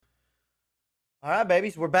All right,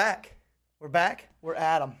 babies, we're back. We're back. We're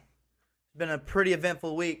at 'em. It's been a pretty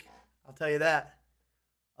eventful week. I'll tell you that.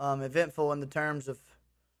 Eventful in the terms of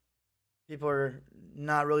people are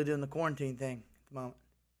not really doing the quarantine thing at the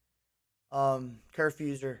moment.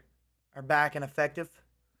 Curfews are back and effective,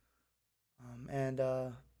 and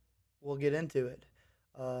we'll get into it.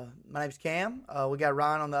 My name's Cam. We got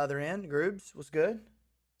Ryan on the other end. Groobs, what's good?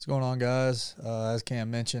 What's going on, guys? As Cam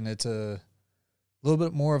mentioned, it's a little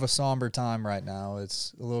bit more of a somber time right now.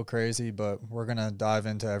 It's a little crazy, but we're going to dive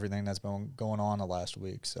into everything that's been going on the last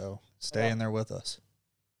week. So stay in there with us.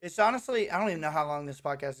 It's honestly, I don't even know how long this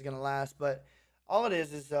podcast is going to last, but all it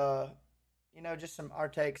is, just our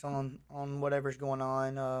takes on whatever's going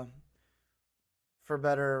on, for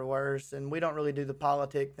better or worse. And we don't really do the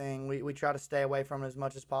politic thing. We try to stay away from it as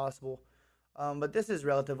much as possible. But this is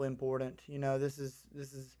relatively important. This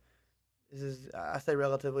is I say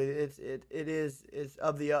relatively. It's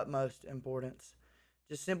of the utmost importance,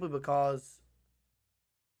 just simply because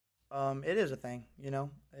it is a thing.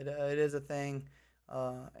 It is a thing,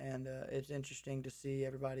 and it's interesting to see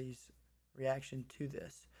everybody's reaction to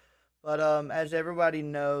this. But as everybody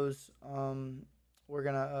knows, we're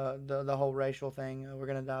gonna the whole racial thing. We're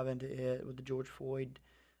gonna dive into it with the George Floyd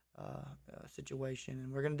situation,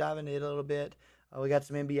 and we're gonna dive into it a little bit. We got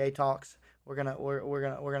some NBA talks. We're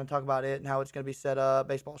gonna talk about it and how it's gonna be set up.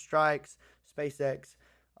 Baseball strikes, SpaceX.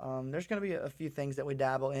 There's gonna be a few things that we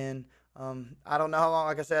dabble in. I don't know how long.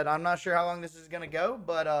 Like I said, I'm not sure how long this is gonna go,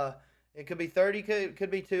 but it could be 30,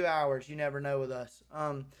 could be 2 hours. You never know with us.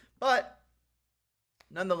 But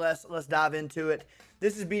nonetheless, let's dive into it.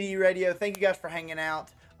 This is BDU Radio. Thank you guys for hanging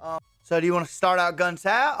out. So do you want to start out guns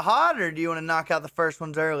hot, or do you want to knock out the first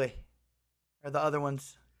ones early? Or the other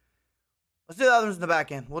ones? Let's do the other ones in the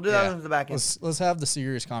back end. We'll do the other ones in the back end. Let's have the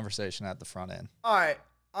serious conversation at the front end. All right.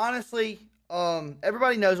 Honestly,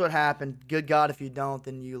 everybody knows what happened. Good God, if you don't,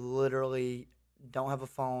 then you literally don't have a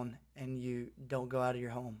phone and you don't go out of your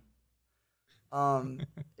home.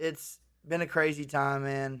 It's been a crazy time,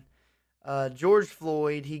 man. George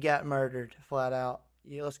Floyd, he got murdered flat out.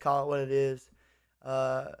 Let's call it what it is.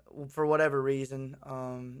 For whatever reason.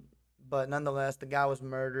 But nonetheless, the guy was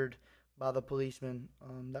murdered by the policemen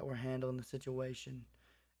that were handling the situation.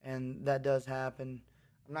 And that does happen.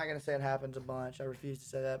 I'm not going to say it happens a bunch. I refuse to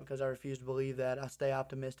say that because I refuse to believe that. I stay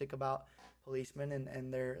optimistic about policemen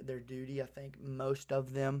and their duty. I think most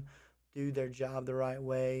of them do their job the right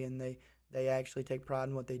way, and they actually take pride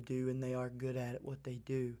in what they do, and they are good at it, what they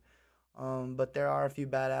do. But there are a few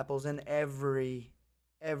bad apples in every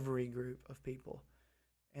group of people.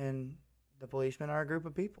 And the policemen are a group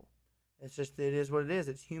of people. It is what it is.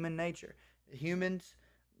 It's human nature. Humans,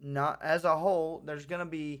 not as a whole, there's going to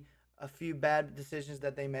be a few bad decisions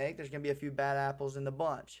that they make. There's going to be a few bad apples in the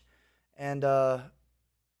bunch. And I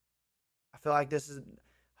feel like this is,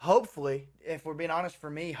 hopefully, if we're being honest,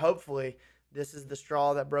 for me, hopefully, this is the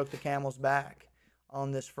straw that broke the camel's back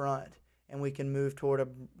on this front. And we can move toward a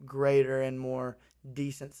greater and more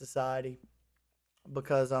decent society.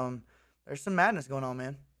 Because there's some madness going on,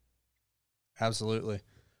 man. Absolutely.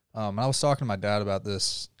 I was talking to my dad about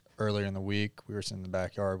this earlier in the week. We were sitting in the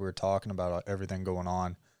backyard. We were talking about everything going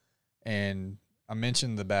on. And I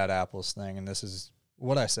mentioned the bad apples thing, and this is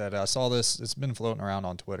what I said. I saw this. It's been floating around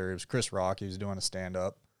on Twitter. It was Chris Rock. He was doing a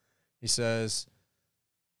stand-up. He says,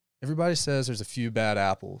 everybody says there's a few bad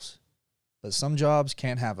apples, but some jobs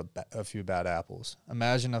can't have a few bad apples.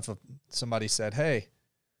 Imagine if somebody said, hey,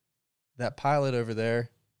 that pilot over there,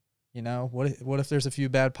 what if there's a few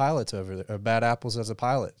bad pilots over there, or bad apples as a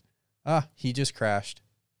pilot? He just crashed.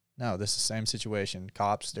 No, this is the same situation.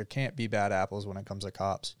 Cops, there can't be bad apples when it comes to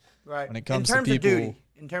cops. Right. When it comes to people,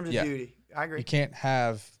 in terms of duty, I agree. You can't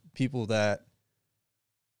have people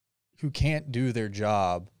who can't do their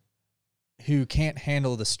job, who can't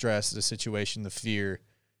handle the stress, the situation, the fear.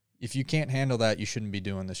 If you can't handle that, you shouldn't be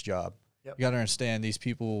doing this job. Yep. You got to understand these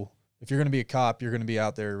people. If you're going to be a cop, you're going to be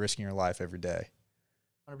out there risking your life every day.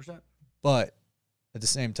 100%. But at the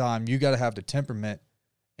same time, you got to have the temperament,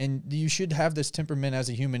 and you should have this temperament as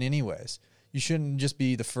a human anyways. You shouldn't just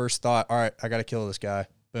be the first thought, all right, I got to kill this guy.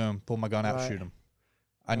 Boom, pull my gun out and shoot him.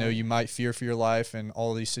 I know you might fear for your life in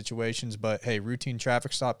all these situations, but, hey, routine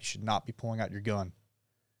traffic stop, you should not be pulling out your gun.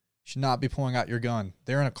 You should not be pulling out your gun.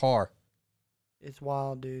 They're in a car. It's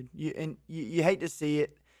wild, dude. You hate to see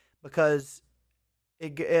it because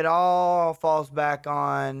it all falls back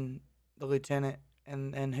on the lieutenant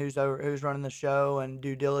and who's running the show and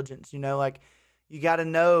due diligence. You got to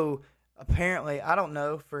know. Apparently, I don't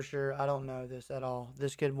know for sure. I don't know this at all.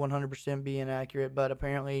 This could 100% be inaccurate, but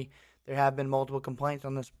apparently there have been multiple complaints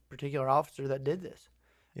on this particular officer that did this.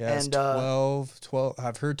 Yeah, it's And 12.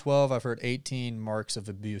 I've heard 12. I've heard 18 marks of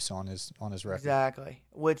abuse on his record. exactly,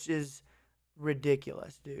 which is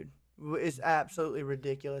ridiculous, dude. It's absolutely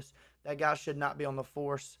ridiculous. That guy should not be on the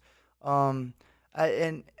force. And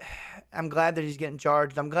I'm glad that he's getting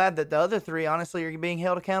charged. I'm glad that the other three, honestly, are being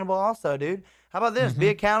held accountable also, dude. How about this? Be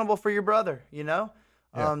accountable for your brother, you know?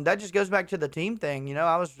 Yeah. That just goes back to the team thing. You know,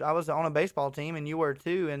 I was on a baseball team, and you were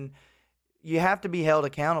too, and you have to be held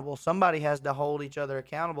accountable. Somebody has to hold each other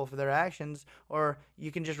accountable for their actions, or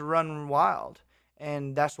you can just run wild.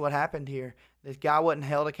 And that's what happened here. This guy wasn't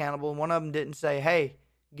held accountable. One of them didn't say, hey,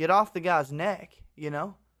 get off the guy's neck, you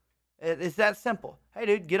know? It's that simple. Hey,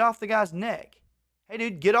 dude, get off the guy's neck. Hey,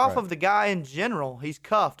 dude, get off of the guy in general. He's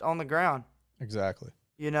cuffed on the ground. Exactly.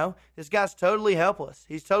 You know? This guy's totally helpless.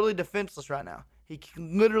 He's totally defenseless right now. He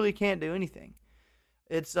literally can't do anything.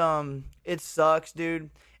 It sucks, dude.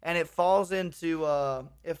 And it falls into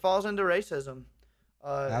racism.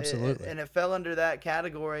 Absolutely. And it fell under that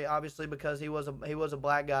category, obviously, because he was a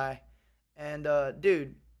black guy. And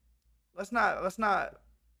dude, let's not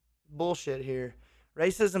bullshit here.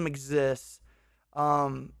 Racism exists,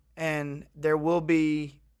 and there will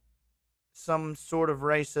be some sort of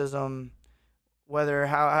racism, whether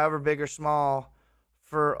however big or small,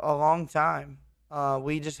 for a long time.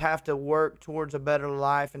 We just have to work towards a better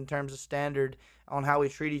life in terms of standard on how we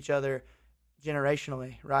treat each other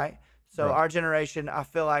generationally, right? So our generation, I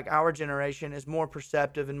feel like our generation is more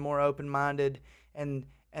perceptive and more open-minded, and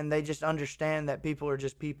they just understand that people are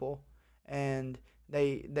just people, and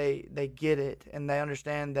they get it, and they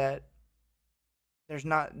understand that there's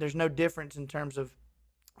no difference in terms of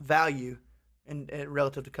value in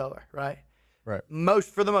relative to color, right? Right.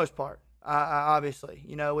 For the most part. I obviously,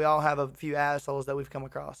 you know, we all have a few assholes that we've come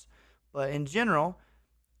across, but in general,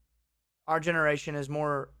 our generation is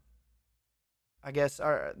more, I guess,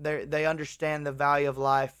 they understand the value of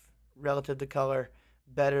life relative to color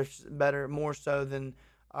better, more so than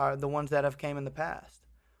the ones that have came in the past.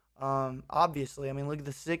 Obviously, I mean, look at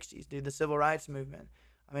the 60s, dude, the civil rights movement.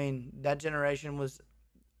 I mean, that generation was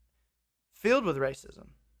filled with racism,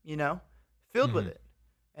 you know, filled with it.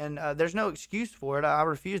 And there's no excuse for it. I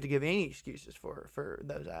refuse to give any excuses for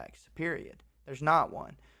those acts, period. There's not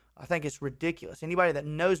one. I think it's ridiculous. Anybody that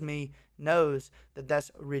knows me knows that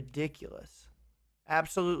that's ridiculous.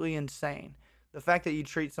 Absolutely insane. The fact that you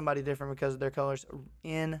treat somebody different because of their color is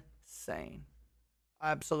insane.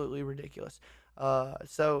 Absolutely ridiculous.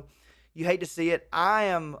 So you hate to see it. I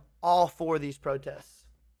am all for these protests.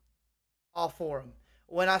 All for them.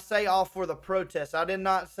 When I say all for the protests, I did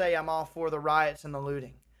not say I'm all for the riots and the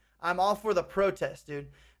looting. I'm all for the protests,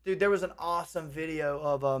 dude. Dude, there was an awesome video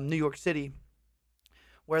of New York City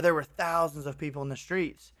where there were thousands of people in the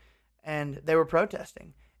streets, and they were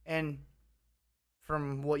protesting. And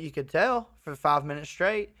from what you could tell, for 5 minutes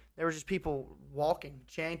straight, there were just people walking,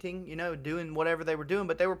 chanting, you know, doing whatever they were doing,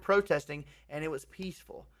 but they were protesting, and it was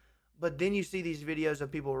peaceful. But then you see these videos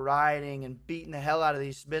of people rioting and beating the hell out of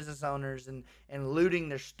these business owners and looting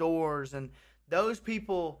their stores. And those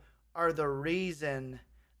people are the reason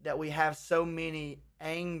that we have so many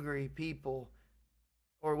angry people,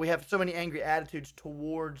 or we have so many angry attitudes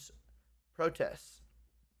towards protests,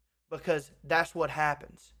 because that's what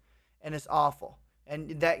happens. And it's awful.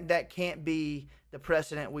 And that can't be the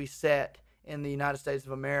precedent we set in the United States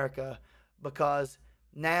of America, because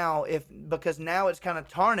now it's kind of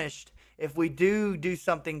tarnished if we do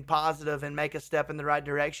something positive and make a step in the right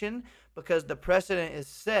direction, because the precedent is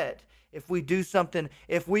set. If we do something,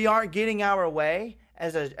 if we aren't getting our way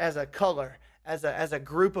as a color, as a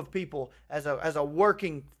group of people, as a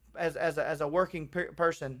working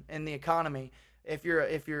person in the economy, if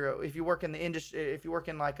you work in the industry, if you work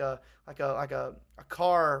in like a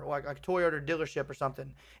car, like a Toyota dealership or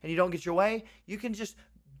something, and you don't get your way, you can just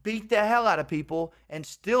beat the hell out of people and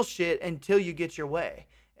steal shit until you get your way.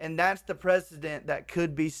 And that's the precedent that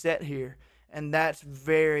could be set here. And that's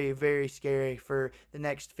very, very scary for the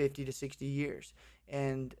next 50 to 60 years.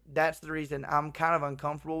 And that's the reason I'm kind of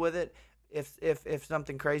uncomfortable with it if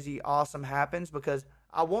something crazy awesome happens, because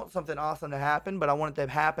I want something awesome to happen, but I want it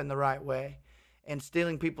to happen the right way. And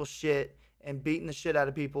stealing people's shit and beating the shit out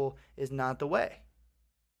of people is not the way.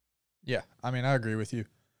 Yeah, I mean, I agree with you.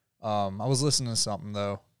 I was listening to something,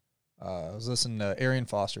 though. I was listening to Arian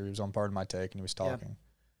Foster. He was on Part of My Take, and he was talking.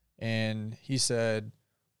 Yeah. And he said,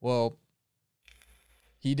 well,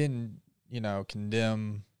 he didn't,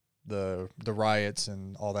 condemn the riots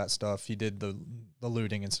and all that stuff. He did the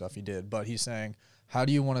looting and stuff he did. But he's saying, how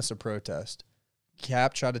do you want us to protest?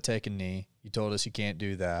 Cap tried to take a knee. You told us you can't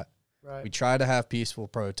do that. Right. We try to have peaceful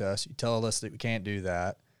protests. You tell us that we can't do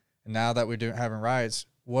that. And now that we're having riots,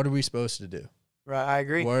 what are we supposed to do? Right, I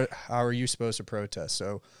agree. How are you supposed to protest?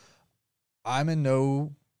 So I'm in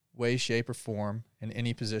no way, shape, or form in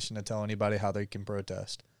any position to tell anybody how they can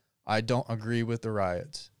protest. I don't agree with the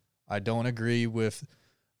riots. I don't agree with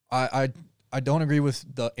I don't agree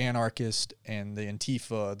with the anarchist and the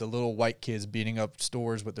Antifa, the little white kids beating up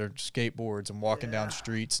stores with their skateboards and walking down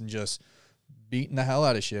streets and just beating the hell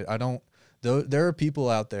out of shit. I don't. There are people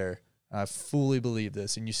out there. I fully believe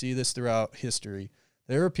this, and you see this throughout history.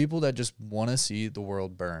 There are people that just want to see the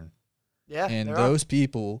world burn. Yeah, And those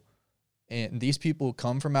people, and these people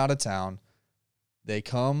come from out of town. They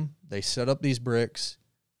come, they set up these bricks,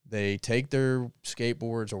 they take their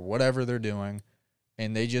skateboards or whatever they're doing,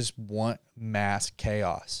 and they just want mass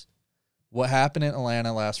chaos. What happened in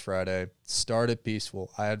Atlanta last Friday started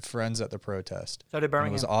peaceful. I had friends at the protest. So did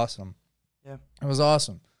Birmingham. It was awesome. Yeah. It was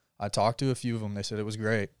awesome. I talked to a few of them. They said it was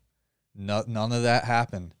great. None of that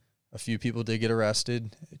happened. A few people did get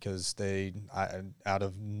arrested because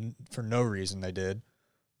for no reason they did.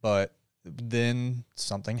 But then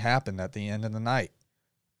something happened at the end of the night.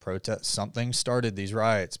 Something started these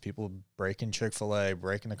riots. People breaking Chick-fil-A,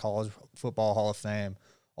 breaking the College Football Hall of Fame,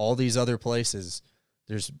 all these other places.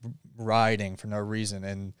 There's rioting for no reason.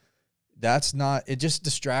 And that's not, it just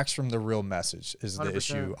distracts from the real message is 100%. The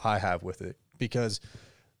issue I have with it. Because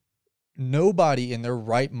nobody in their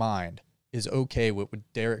right mind is okay with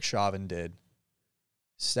what Derek Chauvin did.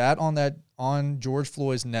 Sat on George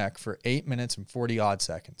Floyd's neck for 8 minutes and 40 odd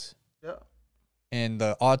seconds. Yeah. And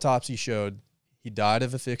the autopsy showed he died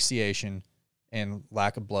of asphyxiation and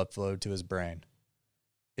lack of blood flow to his brain.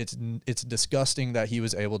 It's disgusting that he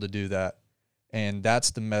was able to do that. And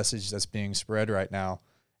that's the message that's being spread right now.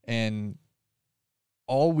 And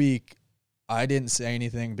all week, I didn't say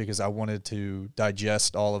anything because I wanted to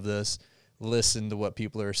digest all of this, listen to what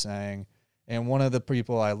people are saying. And one of the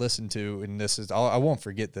people I listened to, and I won't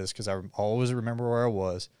forget this because I always remember where I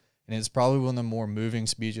was, and it's probably one of the more moving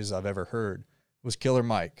speeches I've ever heard, was Killer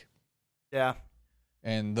Mike. Yeah.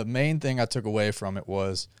 And the main thing I took away from it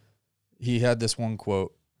was he had this one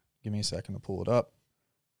quote. Give me a second to pull it up.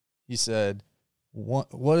 He said,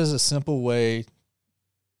 what is a simple way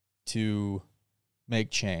to make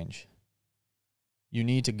change? You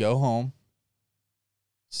need to go home,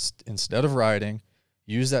 instead of rioting,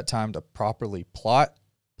 use that time to properly plot,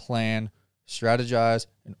 plan, strategize,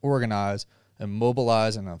 and organize, and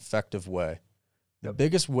mobilize in an effective way. The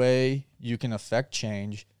biggest way you can affect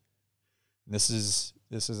change, this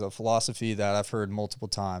is a philosophy that I've heard multiple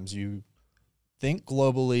times. You think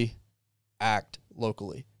globally, act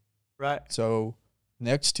locally. Right. So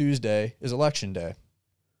next Tuesday is election day.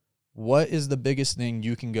 What is the biggest thing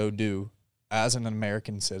you can go do as an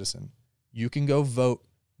American citizen? You can go vote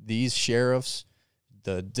these sheriffs,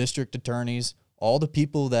 the district attorneys, all the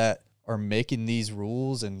people that are making these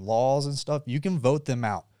rules and laws and stuff. You can vote them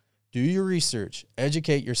out. Do your research.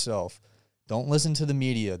 Educate yourself. Don't listen to the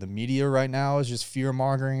media. The media right now is just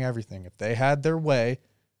fear-mongering everything. If they had their way,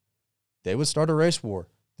 they would start a race war.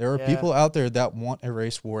 There are people out there that want a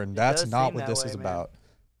race war, and that's not what this is about.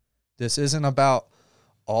 This isn't about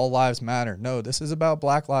all lives matter. No, this is about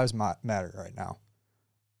Black Lives Matter right now.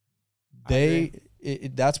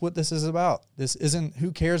 That's what this is about. This isn't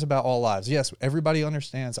who cares about all lives. Yes, everybody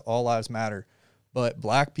understands all lives matter, but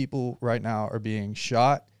Black people right now are being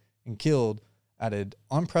shot and killed at an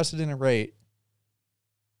unprecedented rate.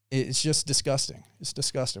 It's just disgusting. It's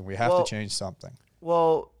disgusting. We have to change something.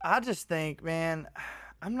 Well, I just think, man,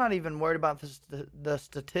 I'm not even worried about the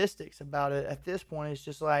statistics about it at this point. It's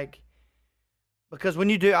just like, because when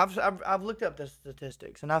you do, I've looked up the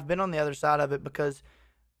statistics, and I've been on the other side of it, because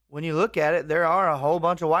when you look at it, there are a whole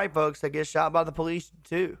bunch of white folks that get shot by the police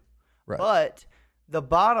too. Right. But the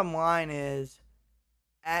bottom line is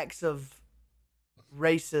acts of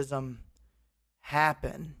racism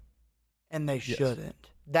happen, and they shouldn't.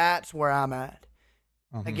 That's where I'm at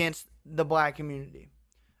against the Black community.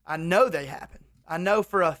 I know they happen. I know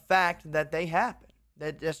for a fact that they happen.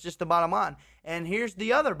 That's just the bottom line. And here's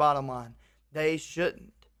the other bottom line. They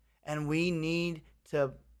shouldn't. And we need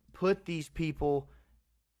to put these people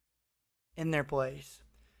in their place.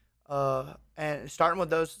 And starting with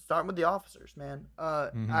the officers, man.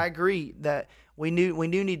 I agree that we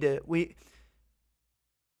do need to.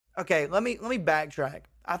 Okay, let me backtrack.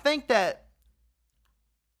 I think that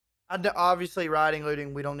obviously rioting,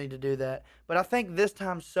 looting, we don't need to do that. But I think this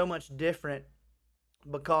time's so much different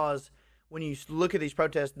because when you look at these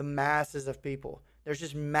protests, the masses of people. There's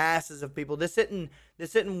just masses of people. This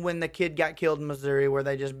isn't when the kid got killed in Missouri where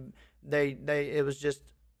it was just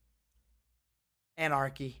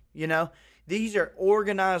anarchy, you know? These are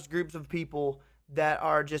organized groups of people that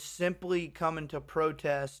are just simply coming to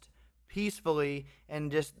protest peacefully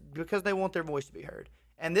and just because they want their voice to be heard.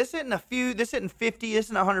 And this isn't a few, this isn't 50, this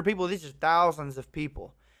isn't 100 people, this is thousands of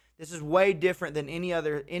people. This is way different than any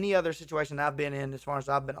other situation I've been in as far as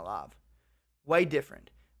I've been alive. Way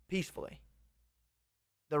different. Peacefully.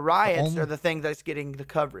 The riots are the thing that's getting the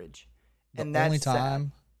coverage. And that's only sad.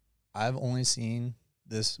 time I've only seen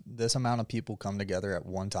this amount of people come together at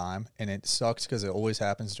one time, and it sucks because it always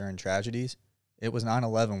happens during tragedies. It was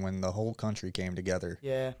 9/11 when the whole country came together.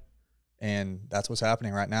 Yeah. And that's what's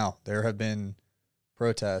happening right now. There have been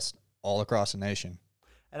protests all across the nation.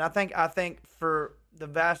 And I think for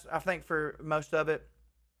most of it,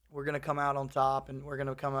 we're going to come out on top, and we're going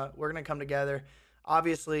to come together.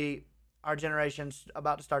 Obviously, our generation's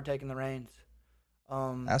about to start taking the reins.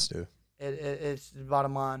 Has to. It's the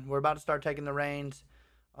bottom line. We're about to start taking the reins.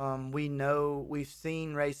 We know we've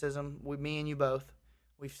seen racism. Me and you both.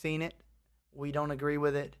 We've seen it. We don't agree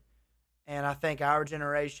with it. And I think our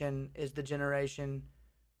generation is the generation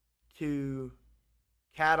to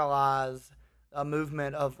catalyze a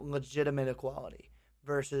movement of legitimate equality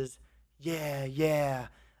versus, we're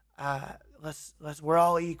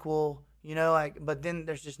all equal, but then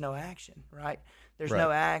there's just no action, right? There's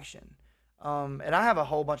no action. And I have a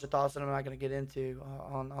whole bunch of thoughts that I'm not going to get into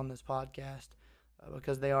on this podcast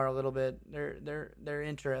because they are a little bit, they're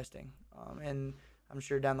interesting. And I'm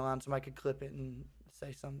sure down the line somebody could clip it and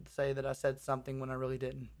say that I said something when I really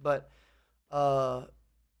didn't. But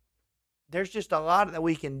there's just a lot that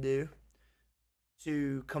we can do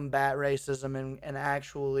to combat racism and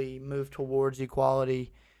actually move towards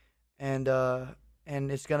equality, and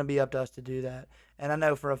it's going to be up to us to do that. And I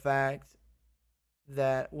know for a fact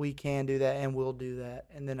that we can do that and will do that.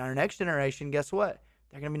 And then our next generation, guess what?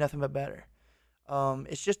 They're going to be nothing but better.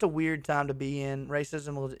 It's just a weird time to be in.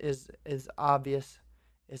 Racism is obvious.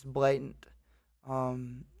 It's blatant.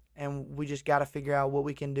 And we just got to figure out what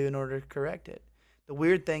we can do in order to correct it. The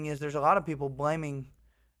weird thing is there's a lot of people blaming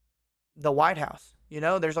the White House.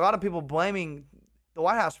 There's a lot of people blaming the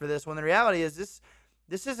White House for this when the reality is this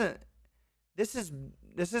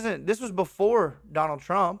was before Donald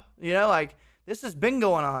Trump. This has been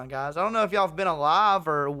going on, guys. I don't know if y'all have been alive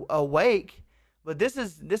or awake, but this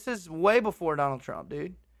is way before Donald Trump,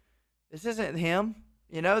 dude. This isn't him.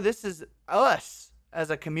 This is us as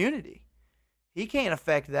a community. He can't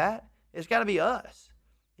affect that. It's got to be us.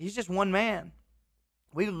 He's just one man.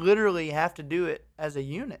 We literally have to do it as a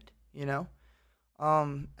unit,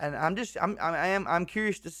 And I'm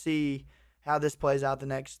curious to see how this plays out the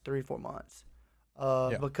next 3-4 months.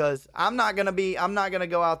 Because I'm not gonna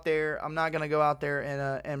go out there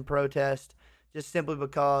and protest just simply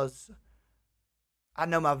because I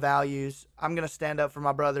know my values. I'm gonna stand up for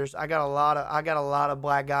my brothers. I got a lot of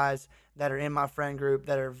black guys that are in my friend group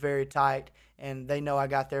that are very tight, and they know I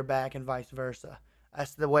got their back, and vice versa.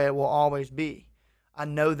 That's the way it will always be. I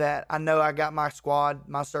know that. I know I got my squad,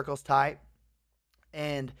 my circle's tight,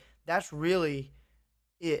 and that's really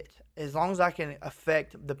it. As long as I can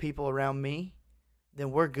affect the people around me,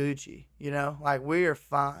 then we're Gucci, we are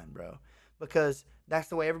fine, bro, because that's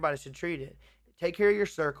the way everybody should treat it. Take care of your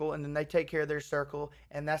circle, and then they take care of their circle,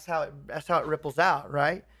 and that's how it ripples out,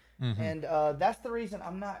 right? Mm-hmm. And that's the reason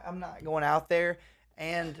I'm not going out there.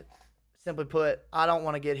 And simply put, I don't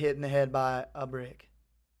want to get hit in the head by a brick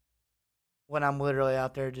when I'm literally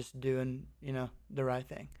out there just doing the right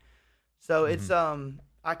thing. So it's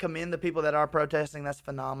I commend the people that are protesting. That's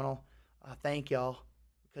phenomenal. Thank y'all,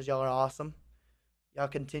 because y'all are awesome. Y'all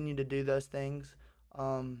continue to do those things.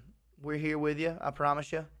 We're here with you, I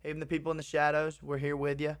promise you. Even the people in the shadows, we're here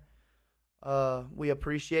with you. We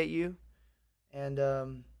appreciate you. And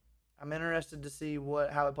I'm interested to see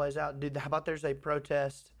how it plays out. Dude, how about there's a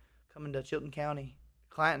protest coming to Chilton County,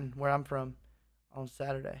 Clanton, where I'm from, on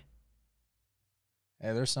Saturday.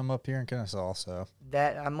 Hey, there's some up here in Kennesaw, so.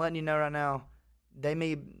 That, I'm letting you know right now, it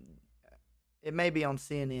may be on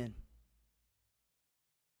CNN.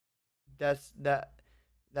 That's the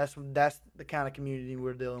kind of community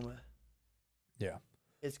we're dealing with. Yeah.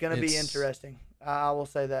 It's going to be interesting. I will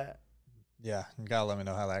say that. Yeah, you got to let me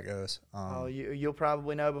know how that goes. You'll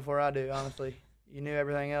probably know before I do, honestly. You knew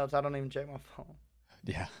everything else. I don't even check my phone.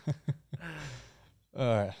 Yeah.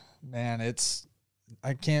 Man, it's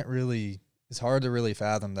hard to really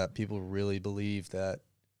fathom that people really believe that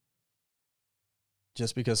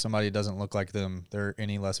just because somebody doesn't look like them, they're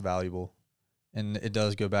any less valuable. And it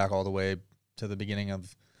does go back all the way to the beginning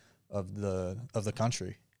of the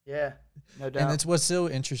country. Yeah, no doubt. And it's what's so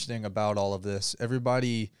interesting about all of this.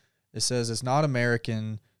 Everybody, it says it's not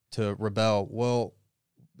American to rebel. Well,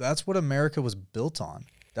 that's what America was built on.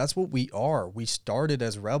 That's what we are. We started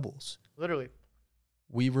as rebels. Literally.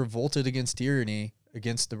 We revolted against tyranny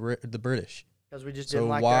against the British. Because we just So didn't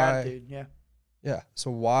like why- their attitude. Yeah. Yeah. So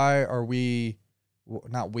why are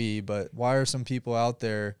not we, but why are some people out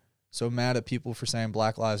there so mad at people for saying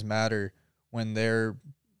Black Lives Matter when they're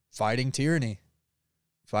fighting tyranny,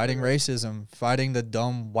 fighting racism, fighting the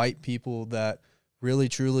dumb white people that really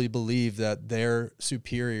truly believe that they're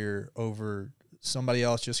superior over somebody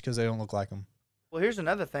else just because they don't look like them? Well, here's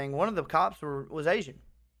another thing. One of the cops was Asian.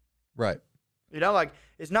 Right. You know, like,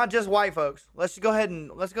 it's not just white folks. Let's go ahead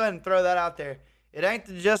and throw that out there. It ain't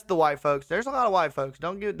just the white folks. There's a lot of white folks.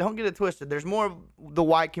 Don't get it twisted. There's more of the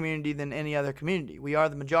white community than any other community. We are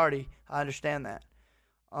the majority. I understand that.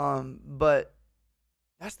 But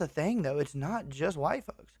that's the thing, though. It's not just white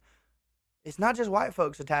folks. It's not just white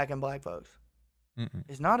folks attacking black folks. Mm-mm.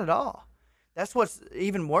 It's not at all. That's what's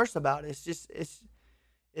even worse about it.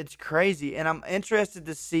 It's crazy. And I'm interested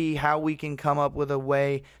to see how we can come up with a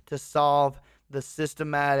way to solve the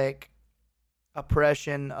systematic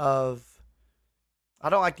oppression of, I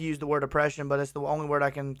don't like to use the word oppression, but it's the only word I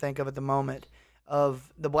can think of at the moment,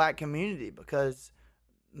 of the black community, because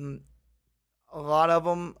a lot of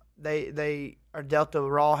them, they are dealt a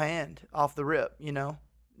raw hand off the rip, you know.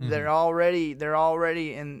 Mm-hmm. They're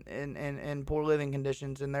already in poor living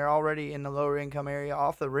conditions, and they're already in the lower income area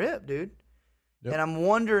off the rip, dude. Yep. And I'm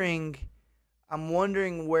wondering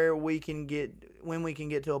where we can get, when we can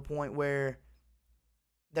get to a point where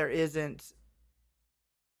there isn't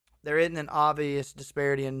an obvious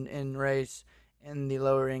disparity in race in the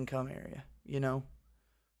lower income area, you know?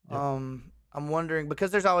 Yep. I'm wondering, because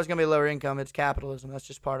there's always going to be lower income. It's capitalism. That's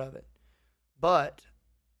just part of it. But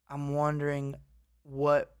I'm wondering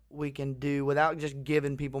what we can do without just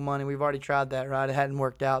giving people money. We've already tried that, right? It hadn't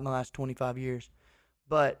worked out in the last 25 years.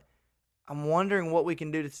 But I'm wondering what we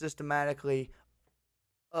can do to systematically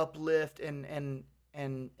uplift and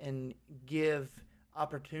give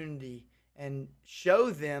opportunity and show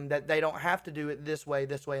them that they don't have to do it this way,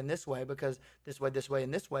 and this way, because this way,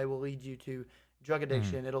 and this way will lead you to drug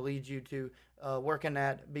addiction. Mm-hmm. It'll lead you to working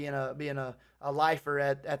at being a lifer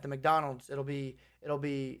at the McDonald's. It'll be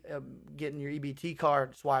getting your EBT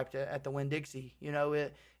card swiped at the Winn-Dixie. You know,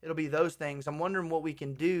 it'll be those things. I'm wondering what we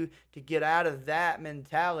can do to get out of that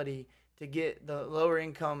mentality, to get the lower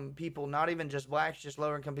income people, not even just blacks, just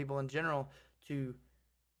lower income people in general, to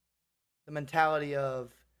the mentality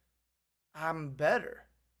of, I'm better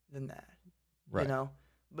than that, right. You know,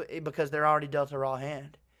 because they're already dealt a raw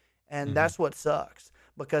hand. And mm-hmm. That's what sucks,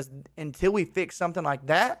 because until we fix something like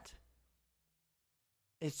that,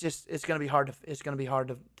 it's going to be hard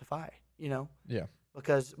to fight, you know? Yeah.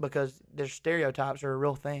 Because their stereotypes are a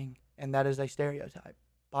real thing, and that is a stereotype.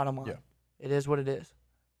 Bottom line. Yeah. It is what it is.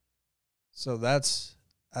 So that's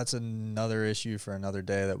another issue for another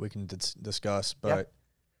day that we can discuss, but yep.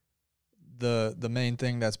 The main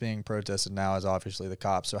thing that's being protested now is obviously the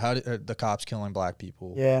cops. So how do the cops killing black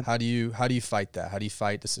people? Yeah. How do you fight that? How do you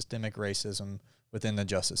fight the systemic racism within the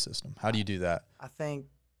justice system? How do you do that? I think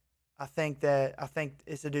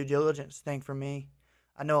it's a due diligence thing for me.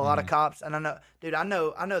 I know a lot of cops, and I know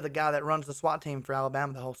the guy that runs the SWAT team for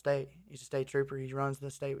Alabama, the whole state. He's a state trooper. He runs the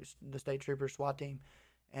state trooper SWAT team,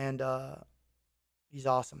 and he's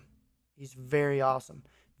awesome. He's very awesome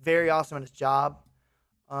at his job.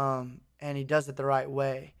 And he does it the right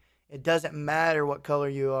way. It doesn't matter what color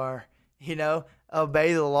you are, you know,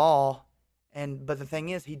 obey the law. But the thing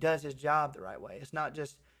is, he does his job the right way. It's not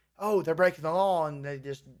just, oh, they're breaking the law, and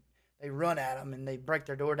they run at them and they break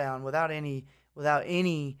their door down without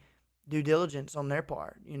any due diligence on their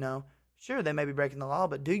part, you know. Sure, they may be breaking the law,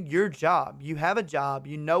 but do your job. You have a job.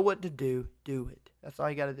 You know what to do. Do it. That's all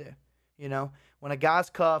you got to do, you know. When a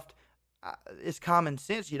guy's cuffed, it's common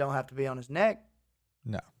sense. You don't have to be on his neck.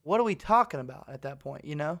 No. What are we talking about at that point,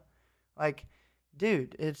 you know? Like,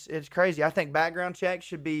 dude, it's crazy. I think background checks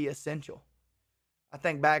should be essential. I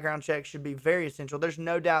think background checks should be very essential. There's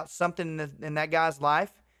no doubt something in that guy's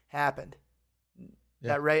life happened.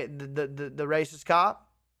 Yeah. The racist cop,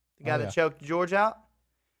 the guy that choked George out,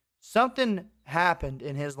 something happened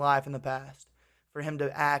in his life in the past for him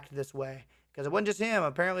to act this way. Because it wasn't just him.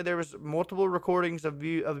 Apparently there was multiple recordings of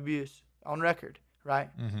abuse on record, right?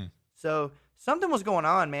 Mm-hmm. So something was going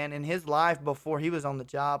on, man, in his life before he was on the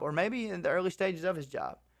job, or maybe in the early stages of his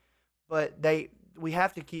job. But we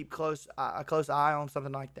have to keep a close eye on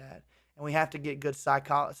something like that, and we have to get good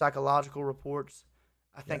psychological reports.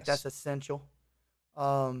 I think that's essential.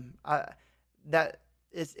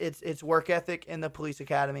 It's work ethic in the police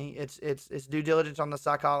academy. It's due diligence on the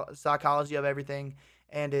psychology of everything,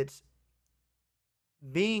 and it's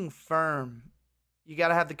being firm. You got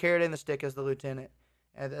to have the carrot and the stick as the lieutenant.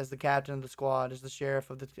 As the captain of the squad, as the sheriff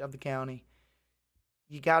of the county.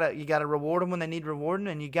 you gotta reward them when they need rewarding,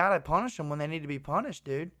 and you gotta punish them when they need to be punished,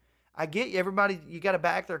 dude. I get you, everybody. You gotta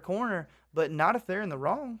back their corner, but not if they're in the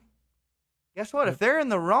wrong. Guess what? If they're in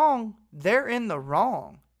the wrong, they're in the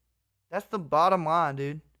wrong. That's the bottom line,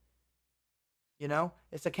 dude. You know,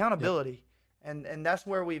 it's accountability, and that's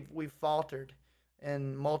where we've faltered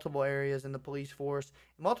in multiple areas in the police force,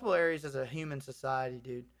 in multiple areas as a human society,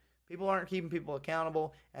 dude. People aren't keeping people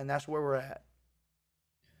accountable, and that's where we're at.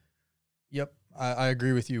 Yep, I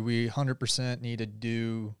agree with you. We 100% need to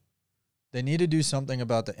do. They need to do something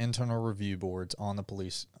about the internal review boards on the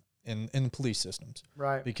police in police systems,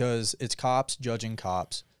 Right? because it's cops judging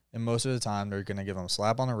cops, and most of the time they're going to give them a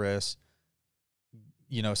slap on the wrist,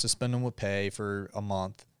 suspend them with pay for a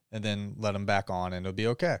month, and then let them back on, and it'll be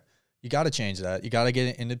okay. You got to change that. You got to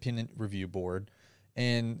get an independent review board,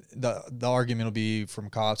 and the argument will be from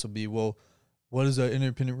cops will be, well, what does an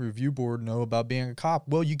independent review board know about being a cop?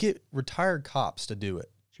 Well, you get retired cops to do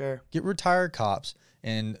it. Sure. Get retired cops,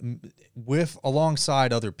 and with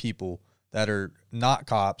alongside other people that are not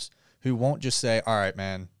cops who won't just say, all right,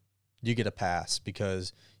 man, you get a pass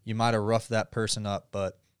because you might have roughed that person up,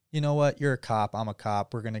 but you know what? You're a cop. I'm a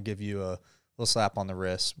cop. We're going to give you a little slap on the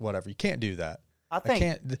wrist, whatever. You can't do that. I think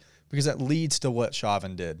can't, because that leads to what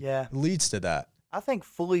Chauvin did. Yeah. It leads to that. I think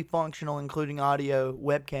fully functional, including audio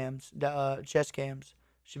webcams, chest cams,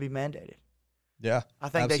 should be mandated. Yeah, I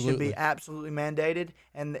think they should be absolutely mandated.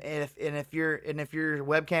 And if your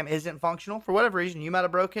webcam isn't functional for whatever reason, you might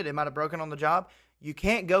have broke it. It might have broken on the job. You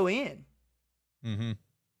can't go in. Mm-hmm.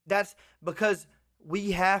 That's because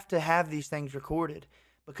we have to have these things recorded.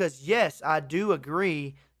 Because yes, I do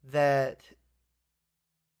agree that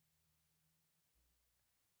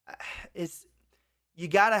you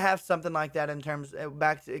got to have something like that in terms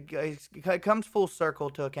it comes full circle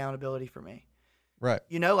to accountability for me. Right.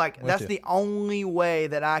 That's the only way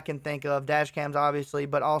that I can think of. Dash cams, obviously,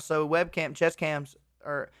 but also webcam, chest cams,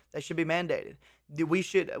 they should be mandated. We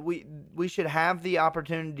should have the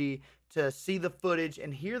opportunity to see the footage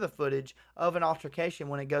and hear the footage of an altercation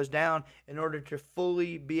when it goes down in order to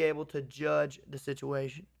fully be able to judge the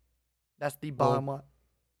situation. That's the bottom line.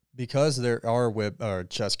 Because there are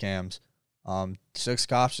chest cams, 6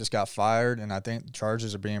 cops just got fired, and I think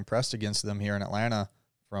charges are being pressed against them here in Atlanta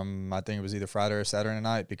from, I think it was either Friday or Saturday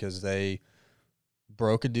night, because they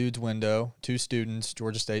broke a dude's window, 2 students,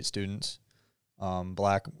 Georgia State students,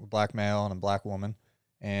 black male and a black woman,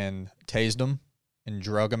 and tased them and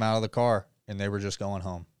drug them out of the car, and they were just going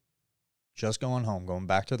home. Going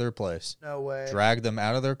back to their place. No way. Dragged them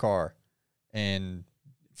out of their car, and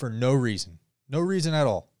for no reason at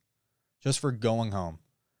all, just for going home.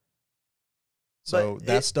 So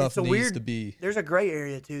that stuff needs to be. There's a gray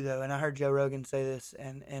area too, though, and I heard Joe Rogan say this,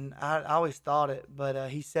 and I always thought it, but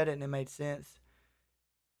he said it and it made sense.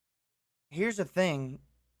 Here's the thing.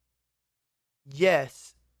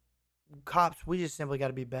 Yes, cops, we just simply got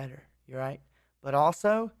to be better. You're right, but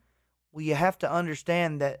also we have to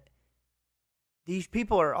understand that these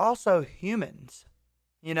people are also humans,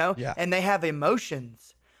 Yeah. and they have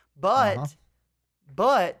emotions, but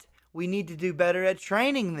we need to do better at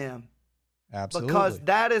training them. Absolutely. Because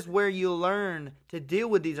that is where you learn to deal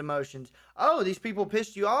with these emotions. Oh, these people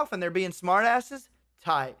pissed you off and they're being smartasses?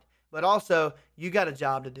 Tight. But also, you got a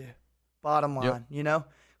job to do. Bottom line,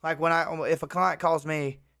 Like if a client calls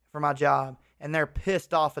me for my job and they're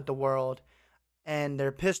pissed off at the world and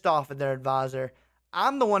they're pissed off at their advisor,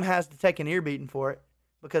 I'm the one who has to take an ear beating for it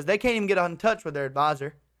because they can't even get in touch with their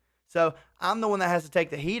advisor. So I'm the one that has to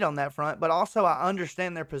take the heat on that front, but also I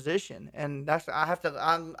understand their position, and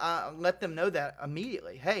I let them know that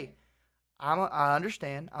immediately. Hey, I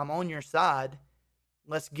understand. I'm on your side.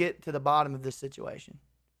 Let's get to the bottom of this situation.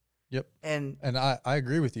 Yep. And I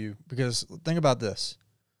agree with you, because think about this.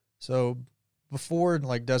 So before,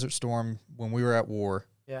 like Desert Storm, when we were at war,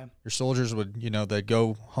 yeah, your soldiers would, they'd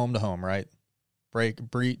go home to home, right?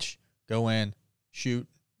 Breach, go in, shoot,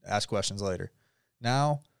 ask questions later.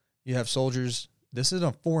 Now you have soldiers, this is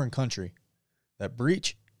a foreign country, that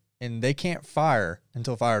breach, and they can't fire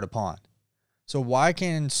until fired upon. So why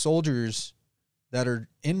can soldiers that are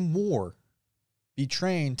in war be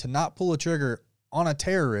trained to not pull a trigger on a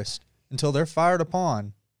terrorist until they're fired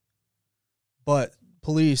upon, but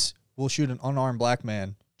police will shoot an unarmed black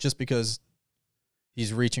man just because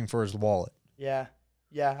he's reaching for his wallet? Yeah,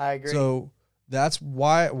 I agree. So that's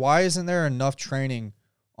why isn't there enough training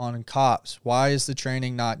on cops? Why is the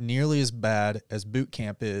training not nearly as bad as boot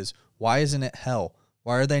camp is? Why isn't it hell?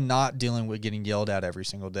 Why are they not dealing with getting yelled at every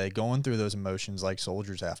single day, going through those emotions like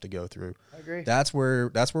soldiers have to go through? I agree. That's where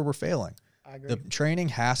we're failing. I agree. The training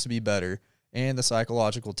has to be better, and the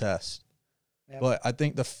psychological test. Yep. But I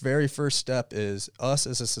think the very first step is us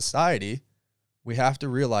as a society, we have to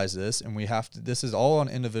realize this, and this is all on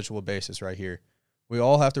an individual basis right here. We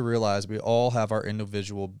all have to realize we all have our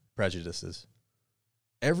individual prejudices.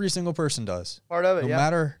 Every single person does. Part of it, No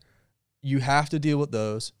matter, you have to deal with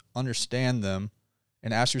those, understand them,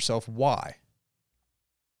 and ask yourself why.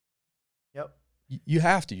 Yep. You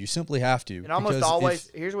have to. You simply have to. And almost always,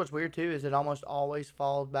 here's what's weird too, is it almost always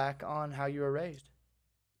falls back on how you were raised.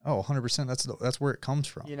 Oh, 100%. That's where it comes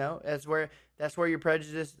from. You know, that's where your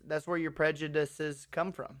prejudices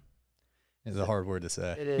come from. It's a hard word to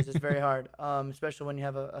say. It is. It's very hard, especially when you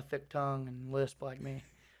have a thick tongue and lisp like me.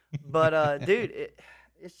 But dude,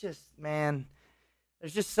 it's just, man,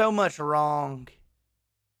 there's just so much wrong,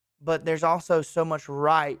 but there's also so much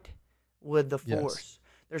right with the force. Yes.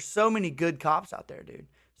 There's so many good cops out there, dude.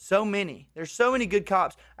 So many. There's so many good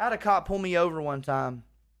cops. I had a cop pull me over one time,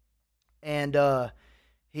 and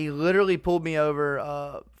he literally pulled me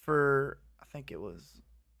over for, I think it was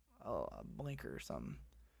a blinker or something.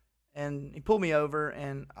 And he pulled me over,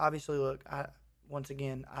 and obviously, look, once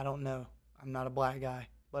again, I don't know. I'm not a black guy.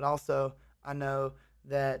 But also, I know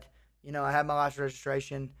that, you know, I had my license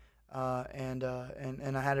registration, and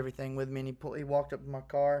I had everything with me. And he walked up to my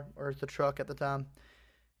car, or the truck at the time.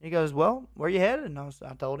 He goes, "Well, where you headed?" And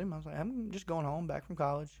I told him, I was like, "I'm just going home, back from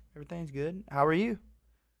college. Everything's good. How are you?"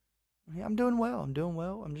 "Yeah, I'm doing well.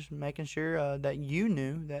 I'm just making sure that you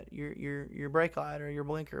knew that your brake light or your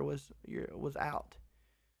blinker was out."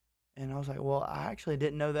 And I was like, "Well, I actually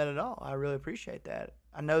didn't know that at all. I really appreciate that.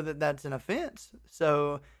 I know that that's an offense.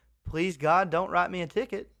 So please, God, don't write me a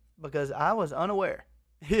ticket because I was unaware."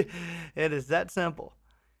 It is that simple.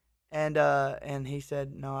 And he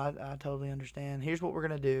said, "No, I totally understand. Here's what we're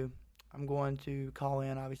going to do. I'm going to call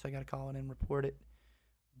in. Obviously, I got to call in and report it.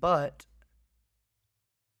 But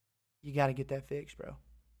you got to get that fixed, bro."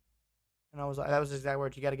 And I was like, that was his exact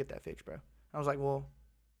words. "You got to get that fixed, bro." I was like, "Well,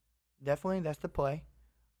 definitely, that's the play.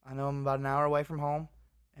 I know I'm about an hour away from home,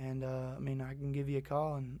 and I mean, I can give you a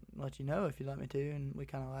call and let you know if you'd like me to." And we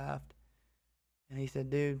kind of laughed. And he said,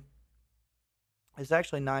 "Dude, it's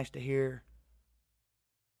actually nice to hear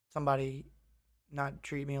somebody not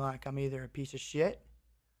treat me like I'm either a piece of shit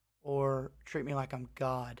or treat me like I'm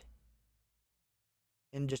God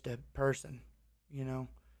and just a person, you know?"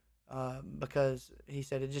 Because he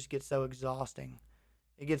said it just gets so exhausting.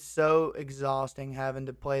 It gets so exhausting having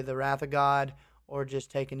to play the wrath of God or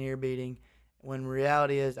just take an ear beating, when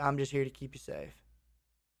reality is I'm just here to keep you safe.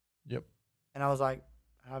 Yep. And I was like,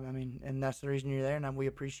 I mean, and that's the reason you're there, and we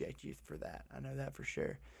appreciate you for that. I know that for sure.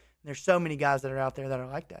 And there's so many guys that are out there that are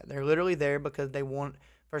like that. They're literally there because they want,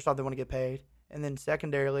 first off, they want to get paid, and then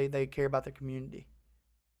secondarily, they care about their community.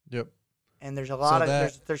 Yep. And there's a lot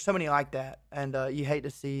there's so many like that, and you hate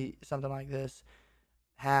to see something like this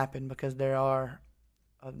happen because there are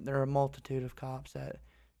a multitude of cops that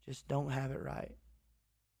just don't have it right.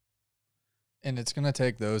 And it's going to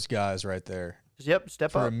take those guys right there. Yep,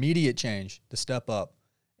 step up. For immediate change, to step up.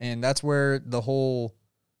 And that's where the whole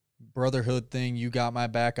brotherhood thing, you got my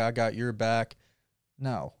back, I got your back.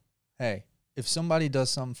 No. Hey, if somebody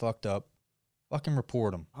does something fucked up, fucking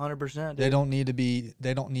report them. 100%. They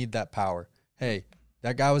don't need that power. Hey,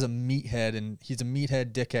 that guy was a meathead, and he's a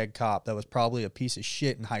meathead dickhead cop that was probably a piece of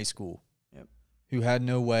shit in high school. Yep. Who had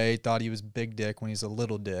no way, thought he was big dick when he's a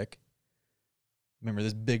little dick. Remember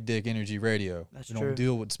this big dick energy radio. That's we true. don't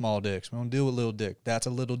deal with small dicks. We don't deal with little dick. That's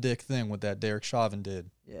a little dick thing what that Derek Chauvin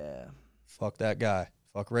did. Yeah. Fuck that guy.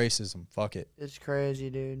 Fuck racism. Fuck it. It's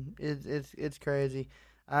crazy, dude. It's crazy.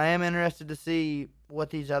 I am interested to see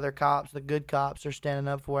what these other cops, the good cops, are standing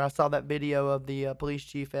up for. I saw that video of the police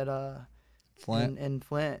chief at Flint. In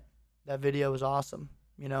Flint. That video was awesome,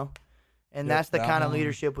 you know? And Yep, that's the that kind of one.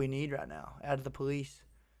 leadership we need right now out of the police.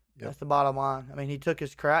 Yep. That's the bottom line. I mean, he took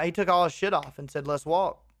all his shit off and said, "Let's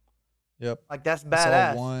walk." Yep. Like, that's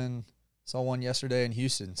badass. Saw one yesterday in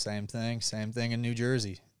Houston. Same thing in New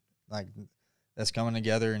Jersey. Like, that's coming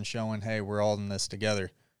together and showing, hey, we're all in this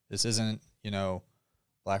together. This isn't,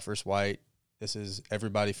 black versus white. This is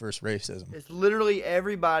everybody versus racism. It's literally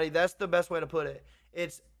everybody. That's the best way to put it.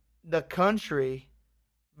 It's the country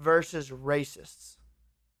versus racists.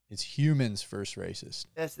 It's humans versus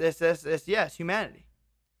racist. Yes, humanity.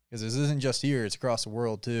 Because this isn't just here; it's across the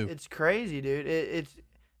world too. It's crazy, dude.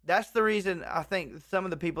 That's the reason I think some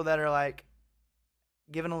of the people that are like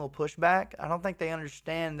giving a little pushback, I don't think they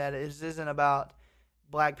understand that this isn't about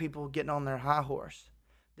black people getting on their high horse.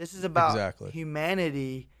 This is about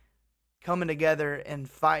humanity coming together and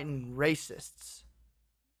fighting racists.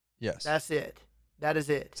 Yes. That's it. That is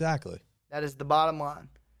it. Exactly. That is the bottom line.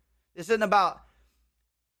 This isn't about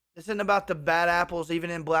This isn't about the bad apples, even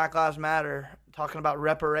in Black Lives Matter, talking about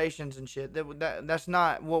reparations and shit. That's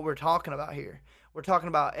not what we're talking about here. We're talking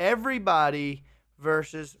about everybody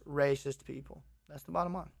versus racist people. That's the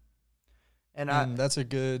bottom line. And that's a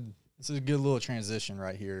good little transition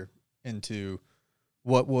right here into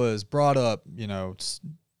what was brought up,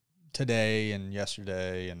 today and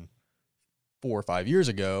yesterday and 4 or 5 years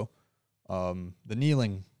ago, the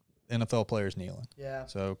kneeling, NFL players kneeling. Yeah.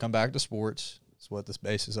 So come back to sports. That's what the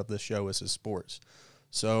basis of this show is sports.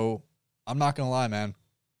 So I'm not going to lie, man.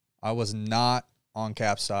 I was not on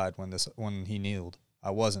Cap's side when he kneeled. I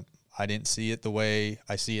wasn't. I didn't see it the way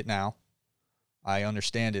I see it now. I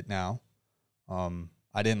understand it now.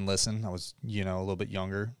 I didn't listen. I was, a little bit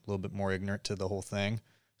younger, a little bit more ignorant to the whole thing.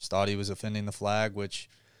 Just thought he was offending the flag, which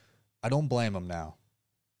I don't blame him now.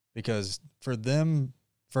 Because for him,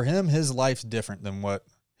 his life's different than what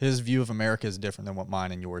his view of America is different than what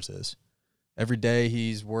mine and yours is. Every day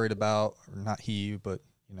he's worried about, or not he, but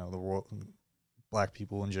the world, black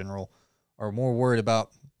people in general, are more worried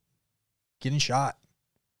about getting shot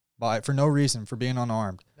for no reason, for being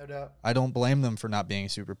unarmed. No doubt. I don't blame them for not being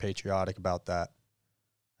super patriotic about that.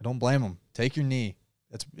 I don't blame them. Take your knee.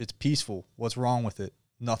 It's peaceful. What's wrong with it?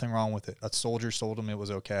 Nothing wrong with it. A soldier told him it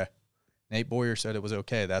was okay. Nate Boyer said it was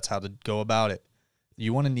okay. That's how to go about it.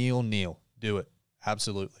 You want to kneel. Do it.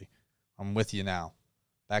 Absolutely. I'm with you now.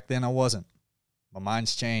 Back then I wasn't. My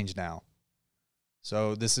mind's changed now.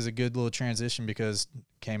 So this is a good little transition because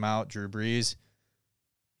came out Drew Brees.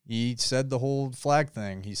 He said the whole flag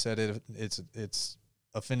thing. He said it's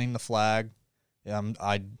offending the flag.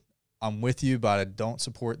 I'm with you, but I don't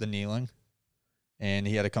support the kneeling. And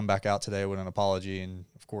he had to come back out today with an apology, and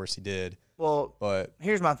of course he did. Well, but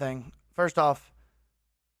here's my thing. First off,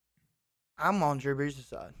 I'm on Drew Brees'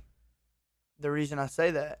 side. The reason I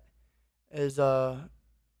say that is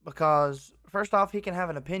because first off, he can have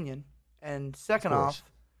an opinion, and second off,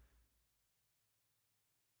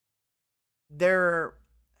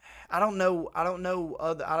 I'm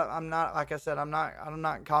not, like I said, I'm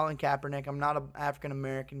not Colin Kaepernick. I'm not an African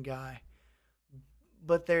American guy,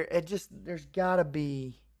 but there's gotta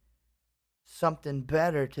be something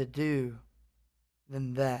better to do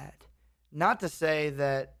than that. Not to say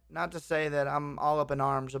that I'm all up in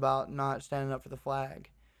arms about not standing up for the flag,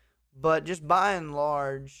 but just by and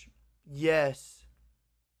large, yes,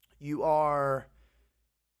 you are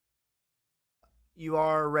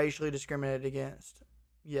racially discriminated against.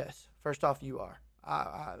 Yes, first off, you are.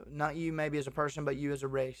 Not you maybe as a person, but you as a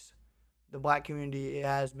race. The black community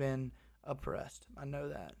has been oppressed. I know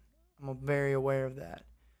that. I'm very aware of that.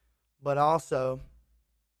 But also,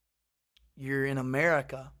 you're in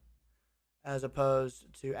America as opposed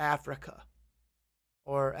to Africa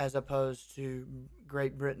or as opposed to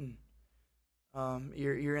Great Britain.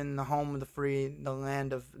 You're in the home of the free, the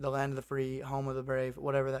land of the free, home of the brave,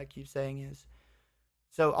 whatever that keeps saying is.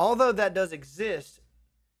 So although that does exist,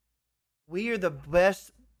 we are the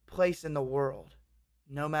best place in the world,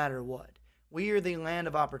 no matter what. We are the land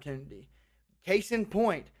of opportunity. Case in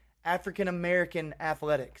point, African American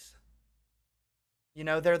athletics.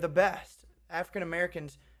 They're the best. African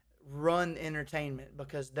Americans run entertainment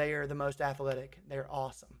because they are the most athletic. They're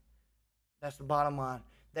awesome. That's the bottom line.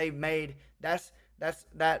 That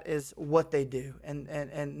is what they do,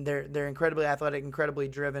 and they're incredibly athletic, incredibly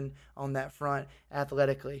driven on that front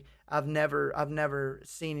athletically. I've never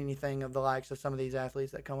seen anything of the likes of some of these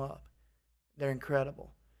athletes that come up. They're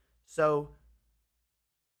incredible. So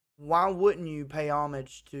why wouldn't you pay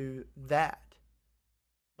homage to that?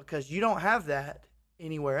 Because you don't have that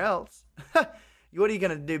anywhere else. What are you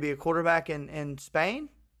going to do? Be a quarterback in Spain?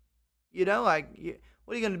 What are you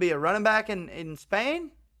going to be, a running back in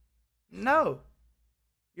Spain? No,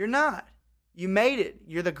 you're not. You made it.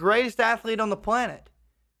 You're the greatest athlete on the planet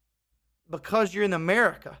because you're in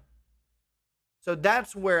America. So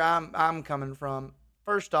that's where I'm coming from.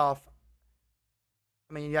 First off,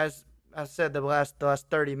 I mean, you guys, I said the last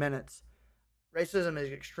 30 minutes, racism is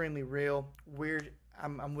extremely real.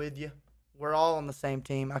 I'm with you. We're all on the same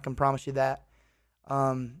team. I can promise you that.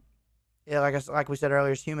 Like we said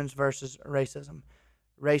earlier, it's humans versus racism.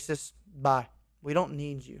 Racist, bye. We don't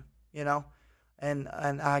need you. And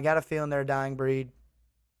I got a feeling they're a dying breed,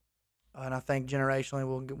 and I think generationally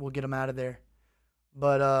we'll get them out of there.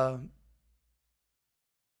 But I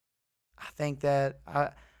think that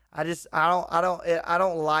I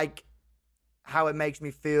don't like how it makes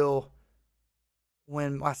me feel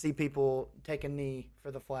when I see people take a knee for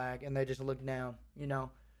the flag and they just look down, and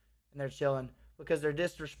they're chilling because they're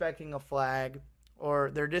disrespecting a flag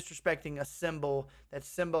or they're disrespecting a symbol that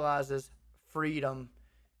symbolizes freedom.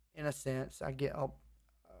 In a sense,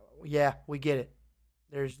 we get it.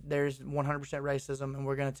 There's 100% racism, and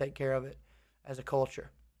we're going to take care of it as a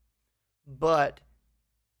culture. But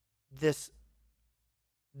this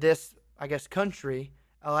I guess country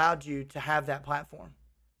allowed you to have that platform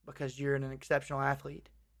because you're an exceptional athlete,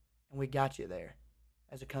 and we got you there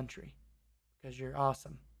as a country because you're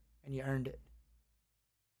awesome and you earned it.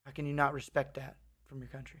 How can you not respect that from your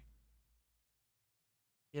country?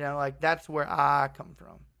 You know, like, that's where I come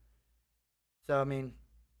from. So, I mean,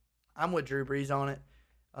 I'm with Drew Brees on it,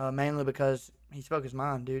 mainly because he spoke his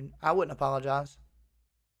mind, dude. I wouldn't apologize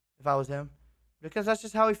if I was him, because that's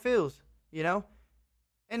just how he feels, you know?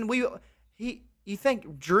 And you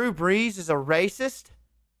think Drew Brees is a racist?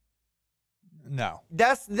 No.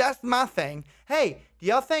 That's my thing. Hey, do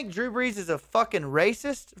y'all think Drew Brees is a fucking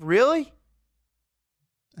racist? Really?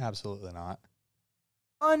 Absolutely not.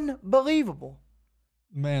 Unbelievable.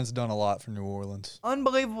 Man's done a lot for New Orleans.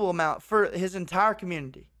 Unbelievable amount for his entire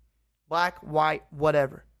community. Black, white,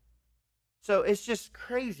 whatever. So it's just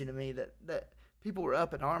crazy to me that people were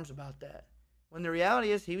up in arms about that. When the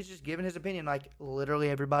reality is he was just giving his opinion like literally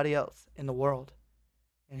everybody else in the world.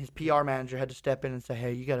 And his PR manager had to step in and say,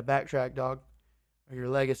 hey, you got to backtrack, dog, or your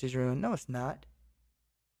legacy's ruined. No, it's not.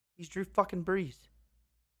 He's Drew fucking Brees.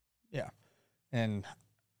 Yeah. And,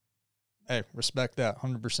 hey, respect that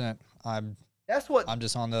 100%. I'm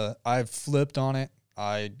just I've flipped on it.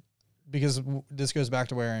 Because this goes back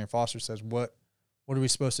to where Arian Foster says, what are we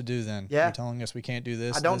supposed to do then? Yeah. You're telling us we can't do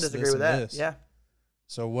this. I don't disagree with that. This. Yeah.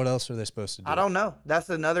 So what else are they supposed to do? I don't know. That's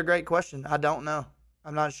another great question. I don't know.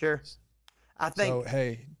 I'm not sure. I think. So,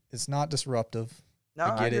 hey, it's not disruptive. No,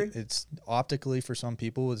 I get agree. it. It's optically for some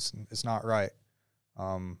people, it's not right.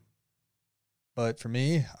 But for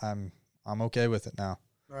me, I'm okay with it now.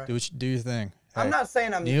 Right. Do your thing. Hey, I'm not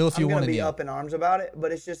saying I'm kneel if you going want to to be kneel. up in arms about it,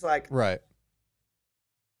 but it's just like Right.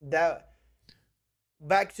 that.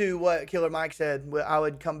 Back to what Killer Mike said, I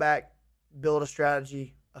would come back, build a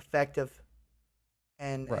strategy, effective,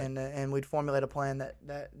 and Right. and we'd formulate a plan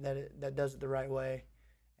that does it the right way.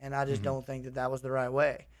 And I just don't think that was the right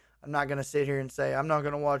way. I'm not going to sit here and say I'm not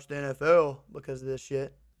going to watch the NFL because of this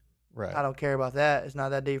shit. Right. I don't care about that. It's not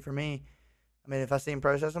that deep for me. I mean, if I see him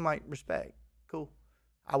protest, I'm like, respect, cool.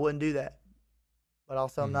 I wouldn't do that. But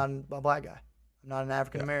also, I'm not a black guy. I'm not an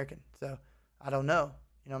African American, so I don't know.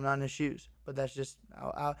 You know, I'm not in his shoes. But that's just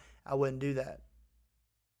I wouldn't do that.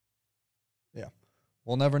 Yeah,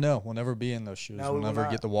 we'll never know. We'll never be in those shoes. No, we'll we will never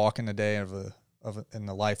not. get to walk in the day in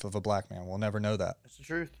the life of a black man. We'll never know that. That's the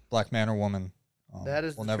truth. Black man or woman. That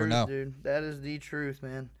is we'll the never truth, know. dude. That is the truth,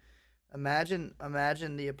 man. Imagine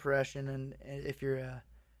the oppression, and if you're a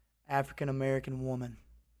African American woman,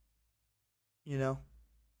 you know,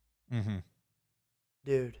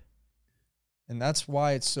 dude. And that's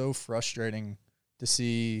why it's so frustrating to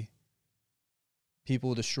see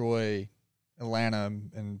people destroy Atlanta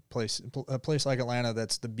and a place like Atlanta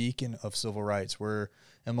that's the beacon of civil rights, where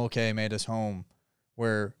MLK made his home,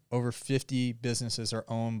 where over 50 businesses are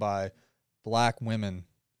owned by black women,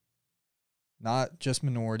 not just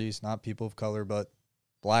minorities, not people of color, but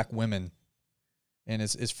black women. And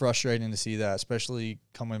it's frustrating to see that, especially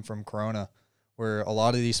coming from Corona, where a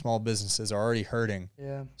lot of these small businesses are already hurting.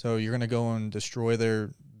 Yeah. So you're going to go and destroy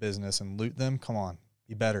their business and loot them? Come on.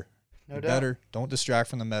 Be better. No Be doubt. better. Don't distract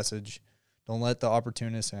from the message. Don't let the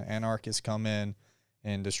opportunists and anarchists come in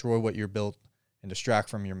and destroy what you're built and distract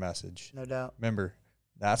from your message. No doubt. Remember,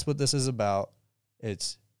 that's what this is about.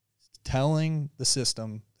 It's telling the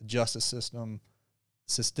system, the justice system,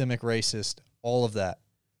 systemic racist, all of that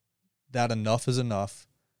enough is enough.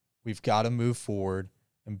 We've got to move forward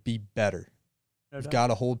and be better. We've got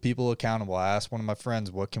to hold people accountable. I asked one of my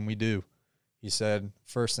friends, what can we do? He said,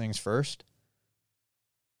 first things first,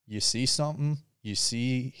 you see something,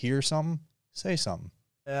 hear something, say something.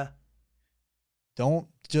 Yeah. Don't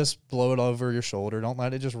just blow it over your shoulder. Don't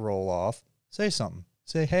let it just roll off. Say something.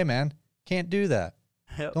 Say, hey, man, can't do that.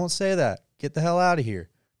 Yep. Don't say that. Get the hell out of here.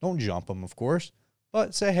 Don't jump them, of course.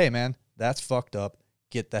 But say, hey, man, that's fucked up.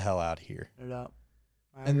 Get the hell out of here. No doubt.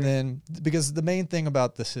 And then, because the main thing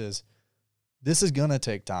about this is going to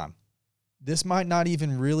take time. This might not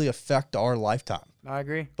even really affect our lifetime. I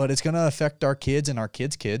agree. But it's going to affect our kids and our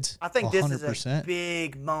kids' kids. I think 100%. this is a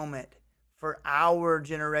big moment for our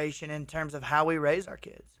generation in terms of how we raise our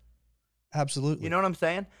kids. Absolutely. You know what I'm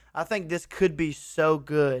saying? I think this could be so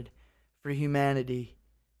good for humanity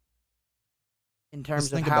in terms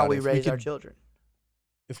of think how about we it. If we raise our could- children.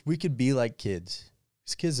 If we could be like kids,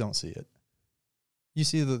 because kids don't see it. You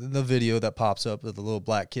see the video that pops up with the little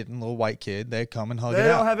black kid and little white kid. They come and hug They it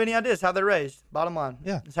don't out. have any ideas how they're raised. Bottom line,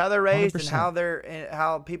 Yeah, it's how they're raised 100%. and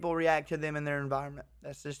how people react to them in their environment.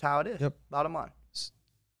 That's just how it is. Yep. Bottom line.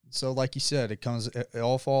 So like you said, it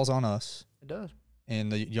all falls on us It does.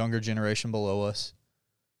 and the younger generation below us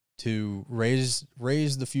to raise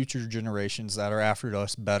the future generations that are after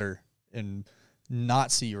us better and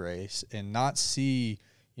not see race and not see,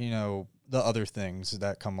 the other things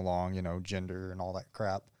that come along, gender and all that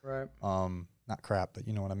crap. Right. Not crap, but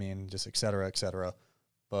you know what I mean, just et cetera, et cetera.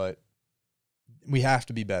 But we have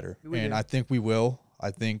to be better. And I think we will.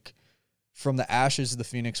 I think from the ashes, the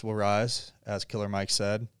phoenix will rise, as Killer Mike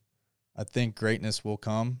said. I think greatness will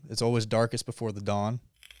come. It's always darkest before the dawn.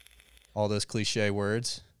 All those cliche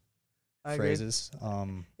words, phrases.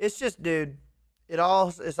 It's just, dude, it's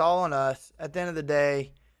all on us. At the end of the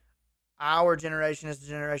day, our generation is the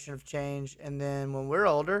generation of change. And then when we're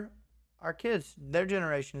older, our kids, their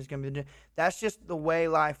generation is going to be that's just the way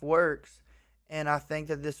life works. And I think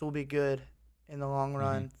that this will be good in the long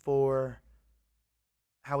run for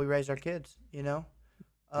how we raise our kids,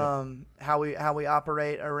 how we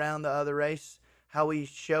operate around the other race, how we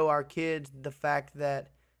show our kids the fact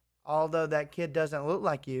that although that kid doesn't look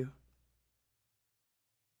like you,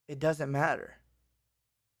 it doesn't matter.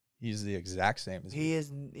 He's the exact same as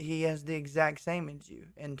you. He has the exact same as you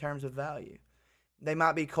in terms of value. They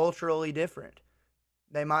might be culturally different.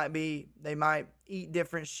 They might eat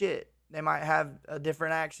different shit. They might have a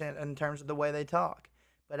different accent in terms of the way they talk.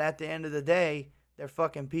 But at the end of the day, they're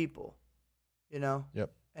fucking people.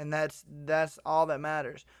 Yep. And that's all that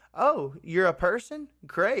matters. Oh, you're a person?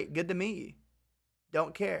 Great. Good to meet you.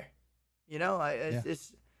 Don't care.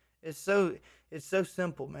 It's so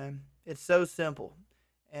simple, man. It's so simple.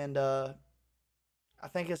 And I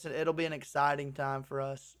think it'll be an exciting time for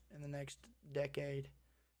us in the next decade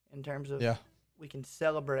in terms of we can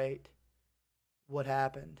celebrate what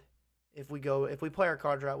happened. If we play our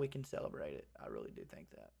cards right, we can celebrate it. I really do think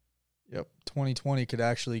that. Yep. 2020 could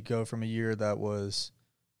actually go from a year that was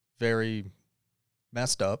very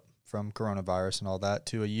messed up from coronavirus and all that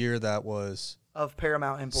to a year that was of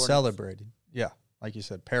paramount importance. Celebrated. Yeah. Like you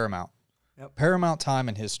said, paramount. Yep. Paramount time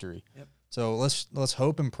in history. Yep. So let's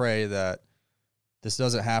hope and pray that this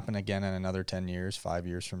doesn't happen again in another 10 years, 5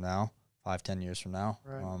 years from now, 10 years from now.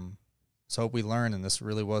 Right. Let's hope we learn, and this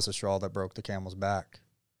really was the straw that broke the camel's back.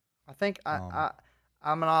 I think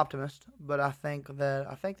I'm an optimist, but I think that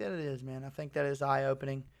it is, man. I think that is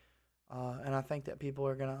eye-opening, and I think that people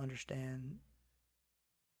are going to understand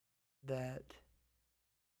that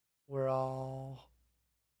we're all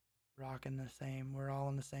rocking the same. We're all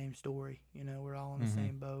in the same story. We're all in the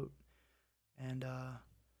same boat, and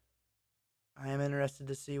I am interested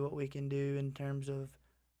to see what we can do in terms of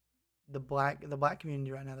the black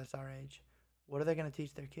community right now that's our age. What are they going to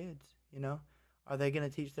teach their kids? Are they going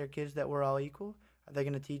to teach their kids that we're all equal? Are they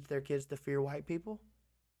going to teach their kids to fear white people?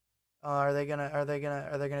 Are they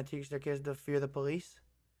gonna teach their kids to fear the police?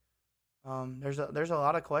 There's a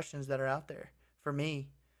lot of questions that are out there for me,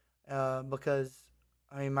 because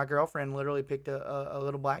my girlfriend literally picked a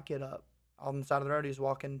little black kid up on the side of the road. He was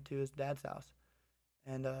walking to his dad's house,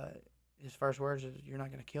 and his first words is, "You're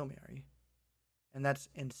not gonna kill me, are you?" And that's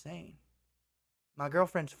insane. My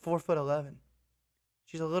girlfriend's 4'11".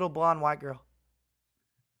 She's a little blonde white girl.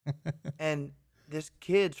 And this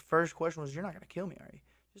kid's first question was, "You're not going to kill me, are you?"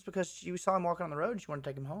 Just because she saw him walking on the road and she wanted to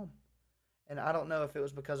take him home. And I don't know if it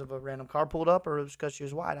was because of a random car pulled up or it was because she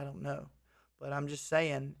was white. I don't know. But I'm just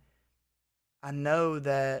saying, I know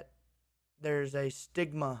that there's a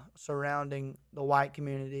stigma surrounding the white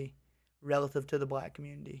community relative to the black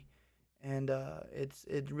community. And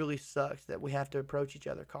it really sucks that we have to approach each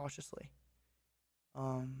other cautiously.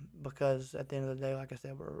 Because at the end of the day, like I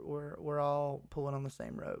said, we're all pulling on the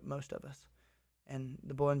same rope, most of us, and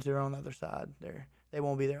the ones who are on the other side, they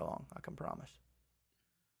won't be there long. I can promise.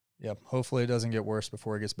 Yep. Hopefully, it doesn't get worse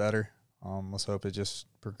before it gets better. Let's hope it just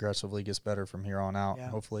progressively gets better from here on out. Yeah.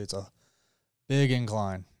 Hopefully, it's a big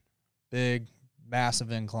incline, massive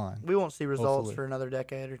incline. We won't see results for another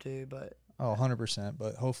decade or two, but 100%.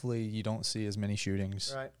 But hopefully, you don't see as many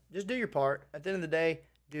shootings. Right. Just do your part. At the end of the day,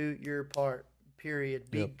 do your part. Period.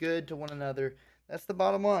 Be good to one another. That's the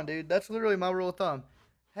bottom line, dude. That's literally my rule of thumb.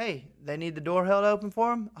 Hey, they need the door held open for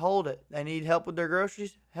them? Hold it. They need help with their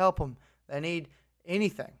groceries? Help them. They need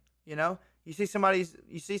anything, You see somebody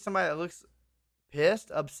that looks pissed,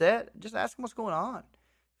 upset, just ask them what's going on.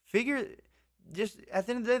 Just at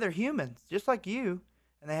the end of the day, they're humans, just like you,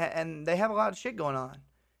 and they have a lot of shit going on.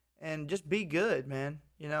 And just be good, man.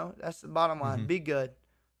 That's the bottom line. Mm-hmm. Be good.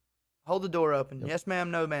 Hold the door open. Yep. Yes,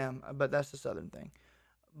 ma'am. No, ma'am. But that's the Southern thing.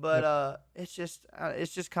 But it's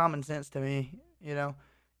just common sense to me.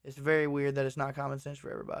 It's very weird that it's not common sense for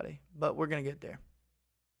everybody. But we're gonna get there.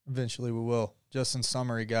 Eventually, we will. Just in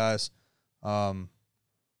summary, guys,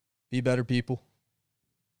 be better people.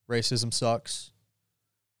 Racism sucks.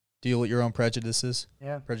 Deal with your own prejudices.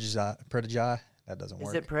 Yeah. Prejudice. That doesn't Is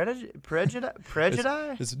work. it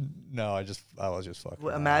prejudice? No, I was just fucking.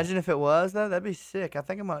 Well, imagine if it was, though. That'd be sick. I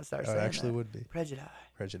think I'm going to start It saying actually that. would be.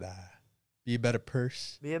 Prejudice. Be a better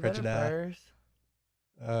purse. Be a better purse.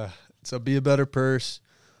 So be a better purse.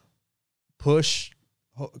 Push.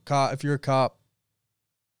 If you're a cop,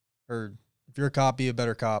 be a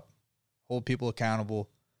better cop. Hold people accountable.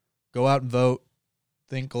 Go out and vote.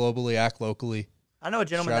 Think globally, act locally. I know a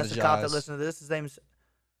gentleman that's a cop that Strategize. listens to this. His name's,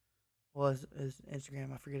 his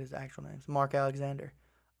Instagram. I forget his actual name. It's Mark Alexander.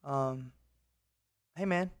 Hey,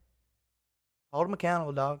 man. Hold him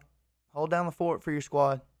accountable, dog. Hold down the fort for your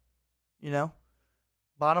squad. You know?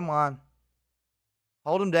 Bottom line.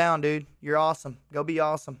 Hold them down, dude. You're awesome. Go be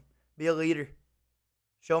awesome. Be a leader.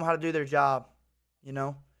 Show them how to do their job. You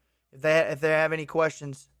know? If they have any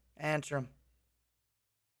questions, answer them.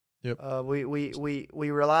 Yep. We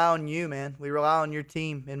rely on you, man. We rely on your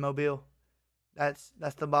team in Mobile. That's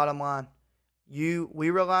the bottom line. We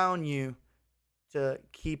rely on you to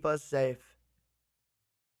keep us safe.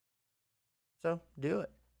 So do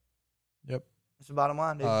it. Yep. That's the bottom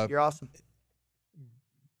line, dude. You're awesome.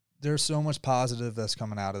 There's so much positive that's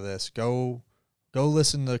coming out of this. Go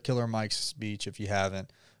listen to Killer Mike's speech if you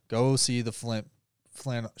haven't. Go see the Flint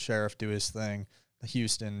sheriff do his thing. The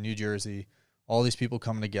Houston, New Jersey, all these people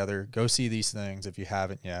coming together. Go see these things if you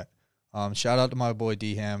haven't yet. Shout out to my boy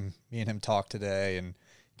D-Ham. Me and him talked today and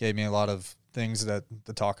gave me a lot of things to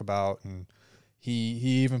talk about. And he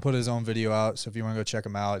even put his own video out. So if you want to go check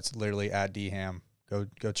him out, it's literally at D-Ham.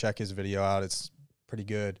 Go check his video out. It's pretty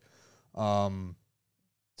good.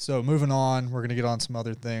 So moving on, we're going to get on some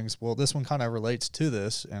other things. Well, this one kind of relates to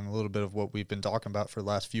this and a little bit of what we've been talking about for the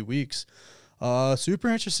last few weeks. Super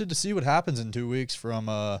interested to see what happens in 2 weeks from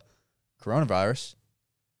coronavirus.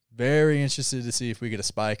 Very interested to see if we get a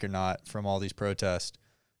spike or not from all these protests.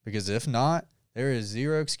 Because if not, there is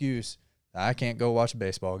zero excuse that I can't go watch a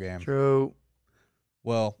baseball game. True.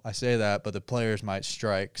 Well, I say that, but the players might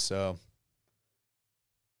strike, so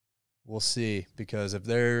we'll see. Because if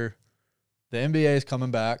the NBA is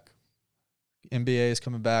coming back. NBA is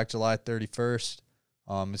coming back July 31st. It's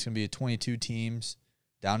going to be 22 teams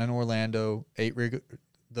down in Orlando. There's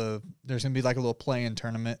going to be like a little play-in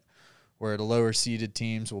tournament where the lower seeded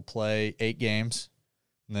teams will play 8 games,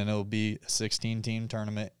 and then it'll be a 16-team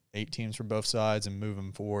tournament, 8 teams from both sides, and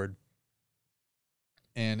moving forward.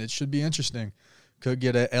 And it should be interesting. Could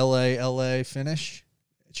get a LA finish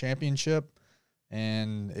championship.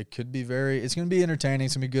 And it could be it's going to be entertaining.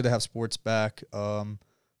 It's going to be good to have sports back.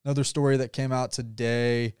 Another story that came out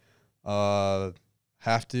today, have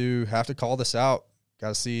to call this out.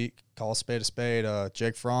 Got to call a spade.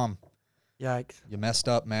 Jake Fromm. Yikes. You messed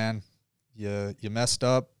up, man. You messed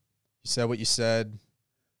up. You said what you said.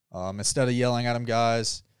 Instead of yelling at him,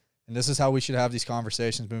 guys. And this is how we should have these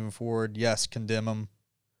conversations moving forward. Yes, condemn him.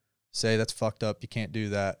 Say that's fucked up. You can't do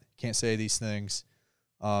that. You can't say these things.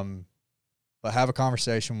 But have a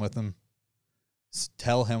conversation with him.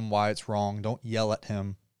 Tell him why it's wrong. Don't yell at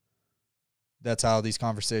him. That's how these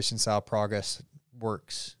conversations, how progress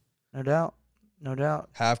works. No doubt.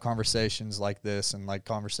 Have conversations like this and like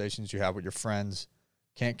conversations you have with your friends.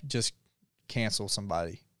 Can't just cancel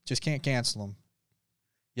somebody. Just can't cancel him.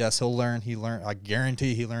 Yes, he'll learn. He learned. I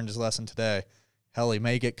guarantee he learned his lesson today. Hell, he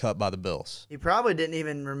may get cut by the Bills. He probably didn't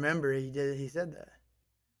even remember he said that.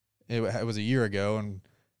 It was a year ago, and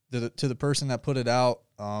to the person that put it out,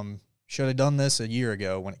 should have done this a year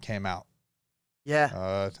ago when it came out.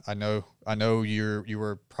 Yeah. I know you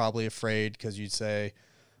were probably afraid because you'd say,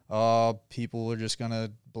 "Oh, people are just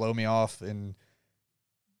gonna blow me off," and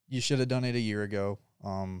you should have done it a year ago.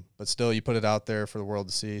 But still, you put it out there for the world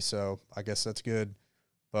to see, so I guess that's good.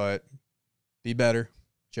 But be better,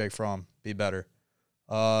 Jake Fromm. Be better.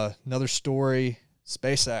 Another story: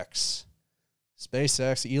 SpaceX.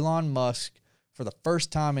 Elon Musk, for the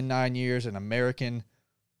first time in 9 years, from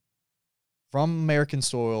American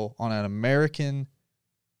soil on an American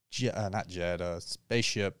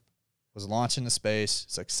spaceship, was launched into space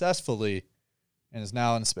successfully and is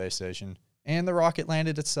now in the space station. And the rocket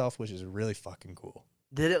landed itself, which is really fucking cool.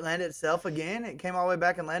 Did it land itself again? It came all the way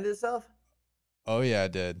back and landed itself? Oh, yeah,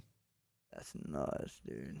 it did. That's nuts,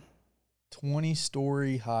 dude.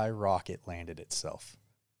 20-story high rocket landed itself.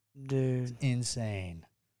 Dude. It's insane.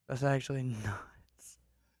 That's actually nuts.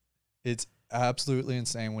 It's absolutely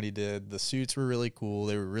insane what he did. The suits were really cool.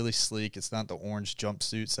 They were really sleek. It's not the orange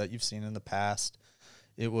jumpsuits that you've seen in the past.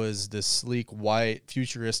 It was this sleek, white,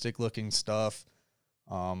 futuristic-looking stuff.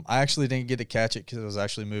 I actually didn't get to catch it because it was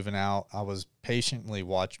actually moving out. I was patiently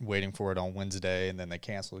waiting for it on Wednesday, and then they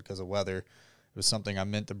canceled because of weather. It was something I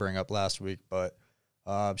meant to bring up last week, but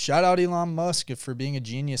shout out Elon Musk for being a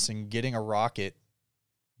genius and getting a rocket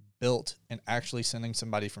built and actually sending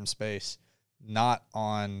somebody from space, not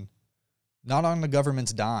on the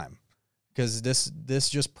government's dime, because this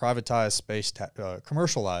just privatized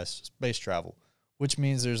commercialized space travel, which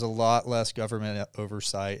means there's a lot less government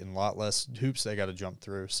oversight and a lot less hoops they got to jump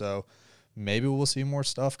through. So maybe we'll see more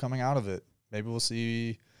stuff coming out of it. Maybe we'll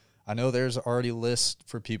see. I know there's already lists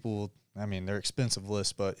for people. I mean, they're expensive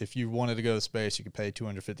lists, but if you wanted to go to space, you could pay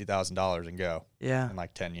 $250,000 and go. Yeah. In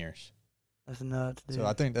like 10 years. That's nuts, dude. So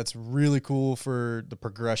I think that's really cool for the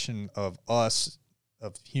progression of us,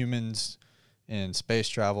 of humans in space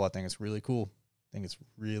travel. I think it's really cool. I think it's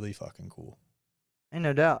really fucking cool. Ain't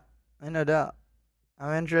no doubt.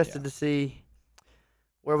 I'm interested to see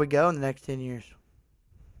where we go in the next 10 years.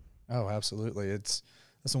 Oh, absolutely. That's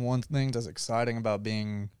the one thing that's exciting about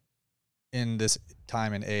being in this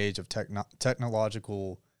time and age of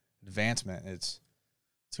technological advancement. It's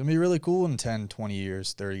going to be really cool in 10, 20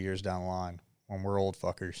 years, 30 years down the line when we're old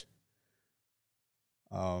fuckers.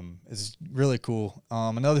 It's really cool.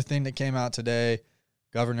 Another thing that came out today,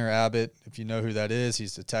 Governor Abbott, if you know who that is,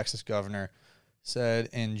 he's the Texas governor, said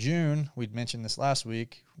in June, we'd mentioned this last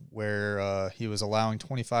week, where he was allowing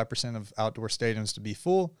 25% of outdoor stadiums to be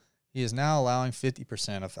full. He is now allowing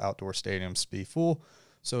 50% of outdoor stadiums to be full.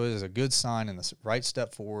 So it is a good sign and the right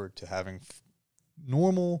step forward to having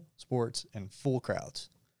normal sports and full crowds.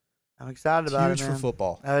 I'm excited about it, man. Huge for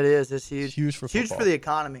football. Oh, it is. It's huge. Huge for football. Huge for the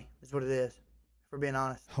economy is what it is, if we're being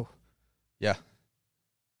honest. Oh, yeah.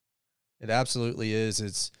 It absolutely is.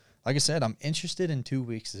 It's like I said, I'm interested in 2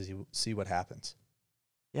 weeks to see what happens.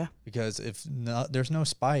 Yeah. Because if there's no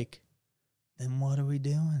spike, then what are we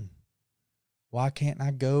doing? Why can't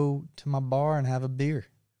I go to my bar and have a beer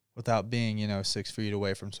without being, 6 feet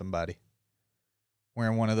away from somebody?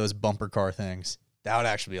 Wearing one of those bumper car things. That would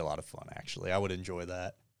actually be a lot of fun, actually. I would enjoy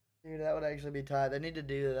that. Dude, that would actually be tight. They need to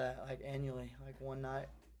do that, like, annually, like one night.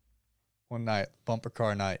 One night. Bumper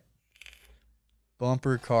car night.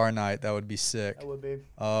 Bumper car night. That would be sick. That would be.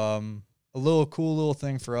 A cool little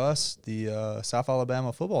thing for us. The South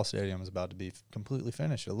Alabama football stadium is about to be completely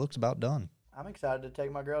finished. It looks about done. I'm excited to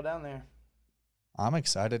take my girl down there. I'm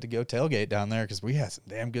excited to go tailgate down there because we had some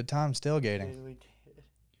damn good times tailgating. Dude, we did.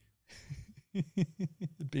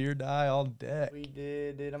 Beer die on deck. We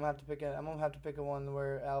did, dude. I'm gonna have to pick a one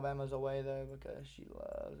where Alabama's away though, because she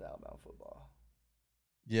loves Alabama football.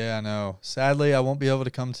 Yeah, I know. Sadly, I won't be able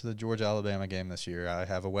to come to the Georgia-Alabama game this year. I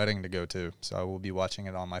have a wedding to go to, so I will be watching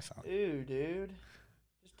it on my phone. Ew, dude.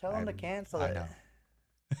 Just tell them to cancel it. I know.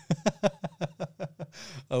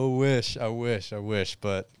 I wish,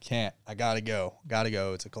 but can't. I gotta go.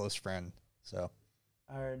 It's a close friend. So.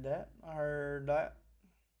 I heard that.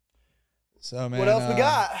 So, man. What else we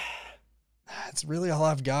got? That's really all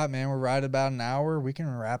I've got, man. We're right about an hour. We can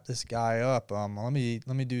wrap this guy up. Let me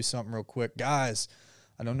do something real quick, guys.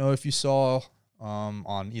 I don't know if you saw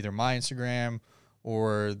on either my Instagram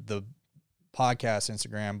or the podcast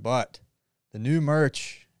Instagram, but the new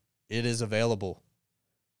merch, it is available.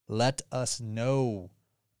 Let us know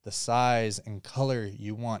the size and color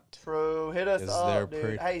you want. True. Hit us up,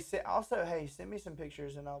 dude. Hey, send me some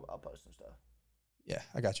pictures and I'll post some stuff. Yeah,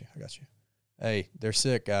 I got you. Hey, they're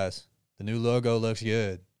sick, guys. The new logo looks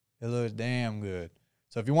good. It looks damn good.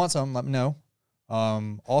 So if you want something, let me know.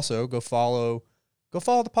 Also, go follow the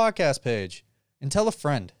podcast page and tell a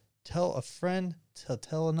friend. Tell a friend to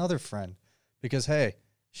tell another friend. Because, hey,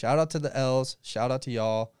 shout out to the L's. Shout out to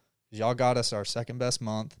y'all. Y'all got us our second best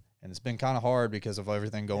month. And it's been kind of hard because of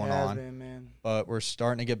everything going on. Been, man. But we're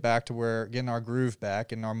starting to get back to getting our groove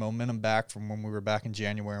back and our momentum back from when we were back in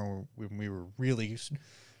January when we were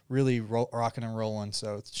really rocking and rolling.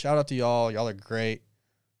 So shout out to y'all. Y'all are great.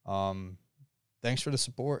 Thanks for the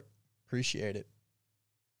support. Appreciate it.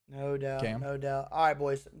 No doubt. Cam? No doubt. All right,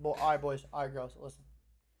 boys. All right, girls. Listen.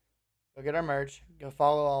 Go get our merch. Go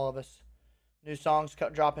follow all of us. New songs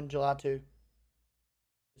dropping July 2.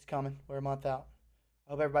 It's coming. We're a month out.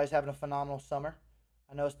 I hope everybody's having a phenomenal summer.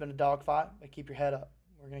 I know it's been a dogfight, but keep your head up.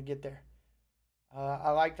 We're going to get there.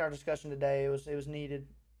 I liked our discussion today. It was needed.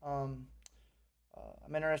 I'm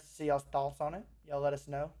interested to see y'all's thoughts on it. Y'all let us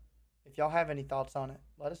know. If y'all have any thoughts on it,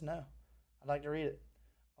 let us know. I'd like to read it.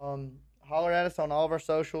 Holler at us on all of our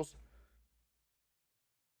socials.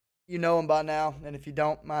 You know them by now. And if you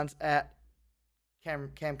don't, mine's at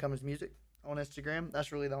Cam Cummins Music on Instagram.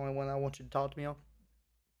 That's really the only one I want you to talk to me on,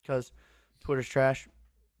 because Twitter's trash.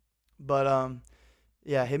 But,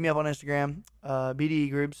 yeah, hit me up on Instagram. BDE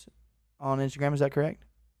Groups on Instagram. Is that correct?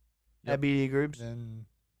 Yep. At BDE Groups. Then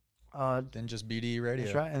just BDE Radio.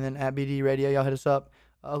 That's right. And then at BDE Radio, y'all hit us up.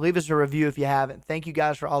 Leave us a review if you haven't. Thank you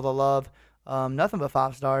guys for all the love. Nothing but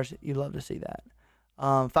 5 stars. You'd love to see that.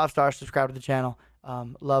 5 stars, subscribe to the channel.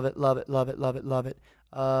 Love it, love it, love it, love it, love it.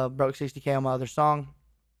 Broke 60K on my other song.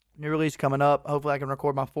 New release coming up. Hopefully I can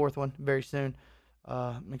record my 4th one very soon.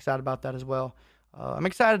 I'm excited about that as well. I'm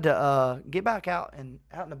excited to get back out and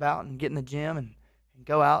about and get in the gym and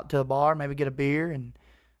go out to a bar, maybe get a beer. And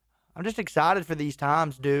I'm just excited for these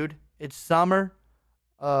times, dude. It's summer.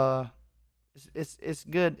 It's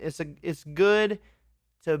good. It's good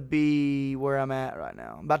to be where I'm at right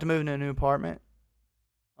now. I'm about to move into a new apartment.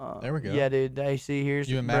 There we go. Yeah, dude. The AC here's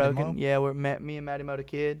You and broken. Matty Mo? Yeah, me and Matty Mo the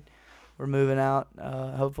kid. We're moving out.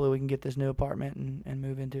 Hopefully we can get this new apartment and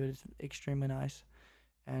move into it. It's extremely nice,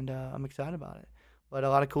 and I'm excited about it. But a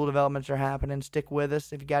lot of cool developments are happening. Stick with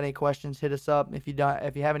us. If you got any questions, hit us up. If you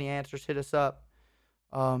have any answers, hit us up.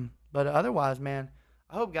 But otherwise, man,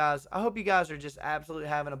 I hope you guys are just absolutely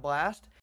having a blast.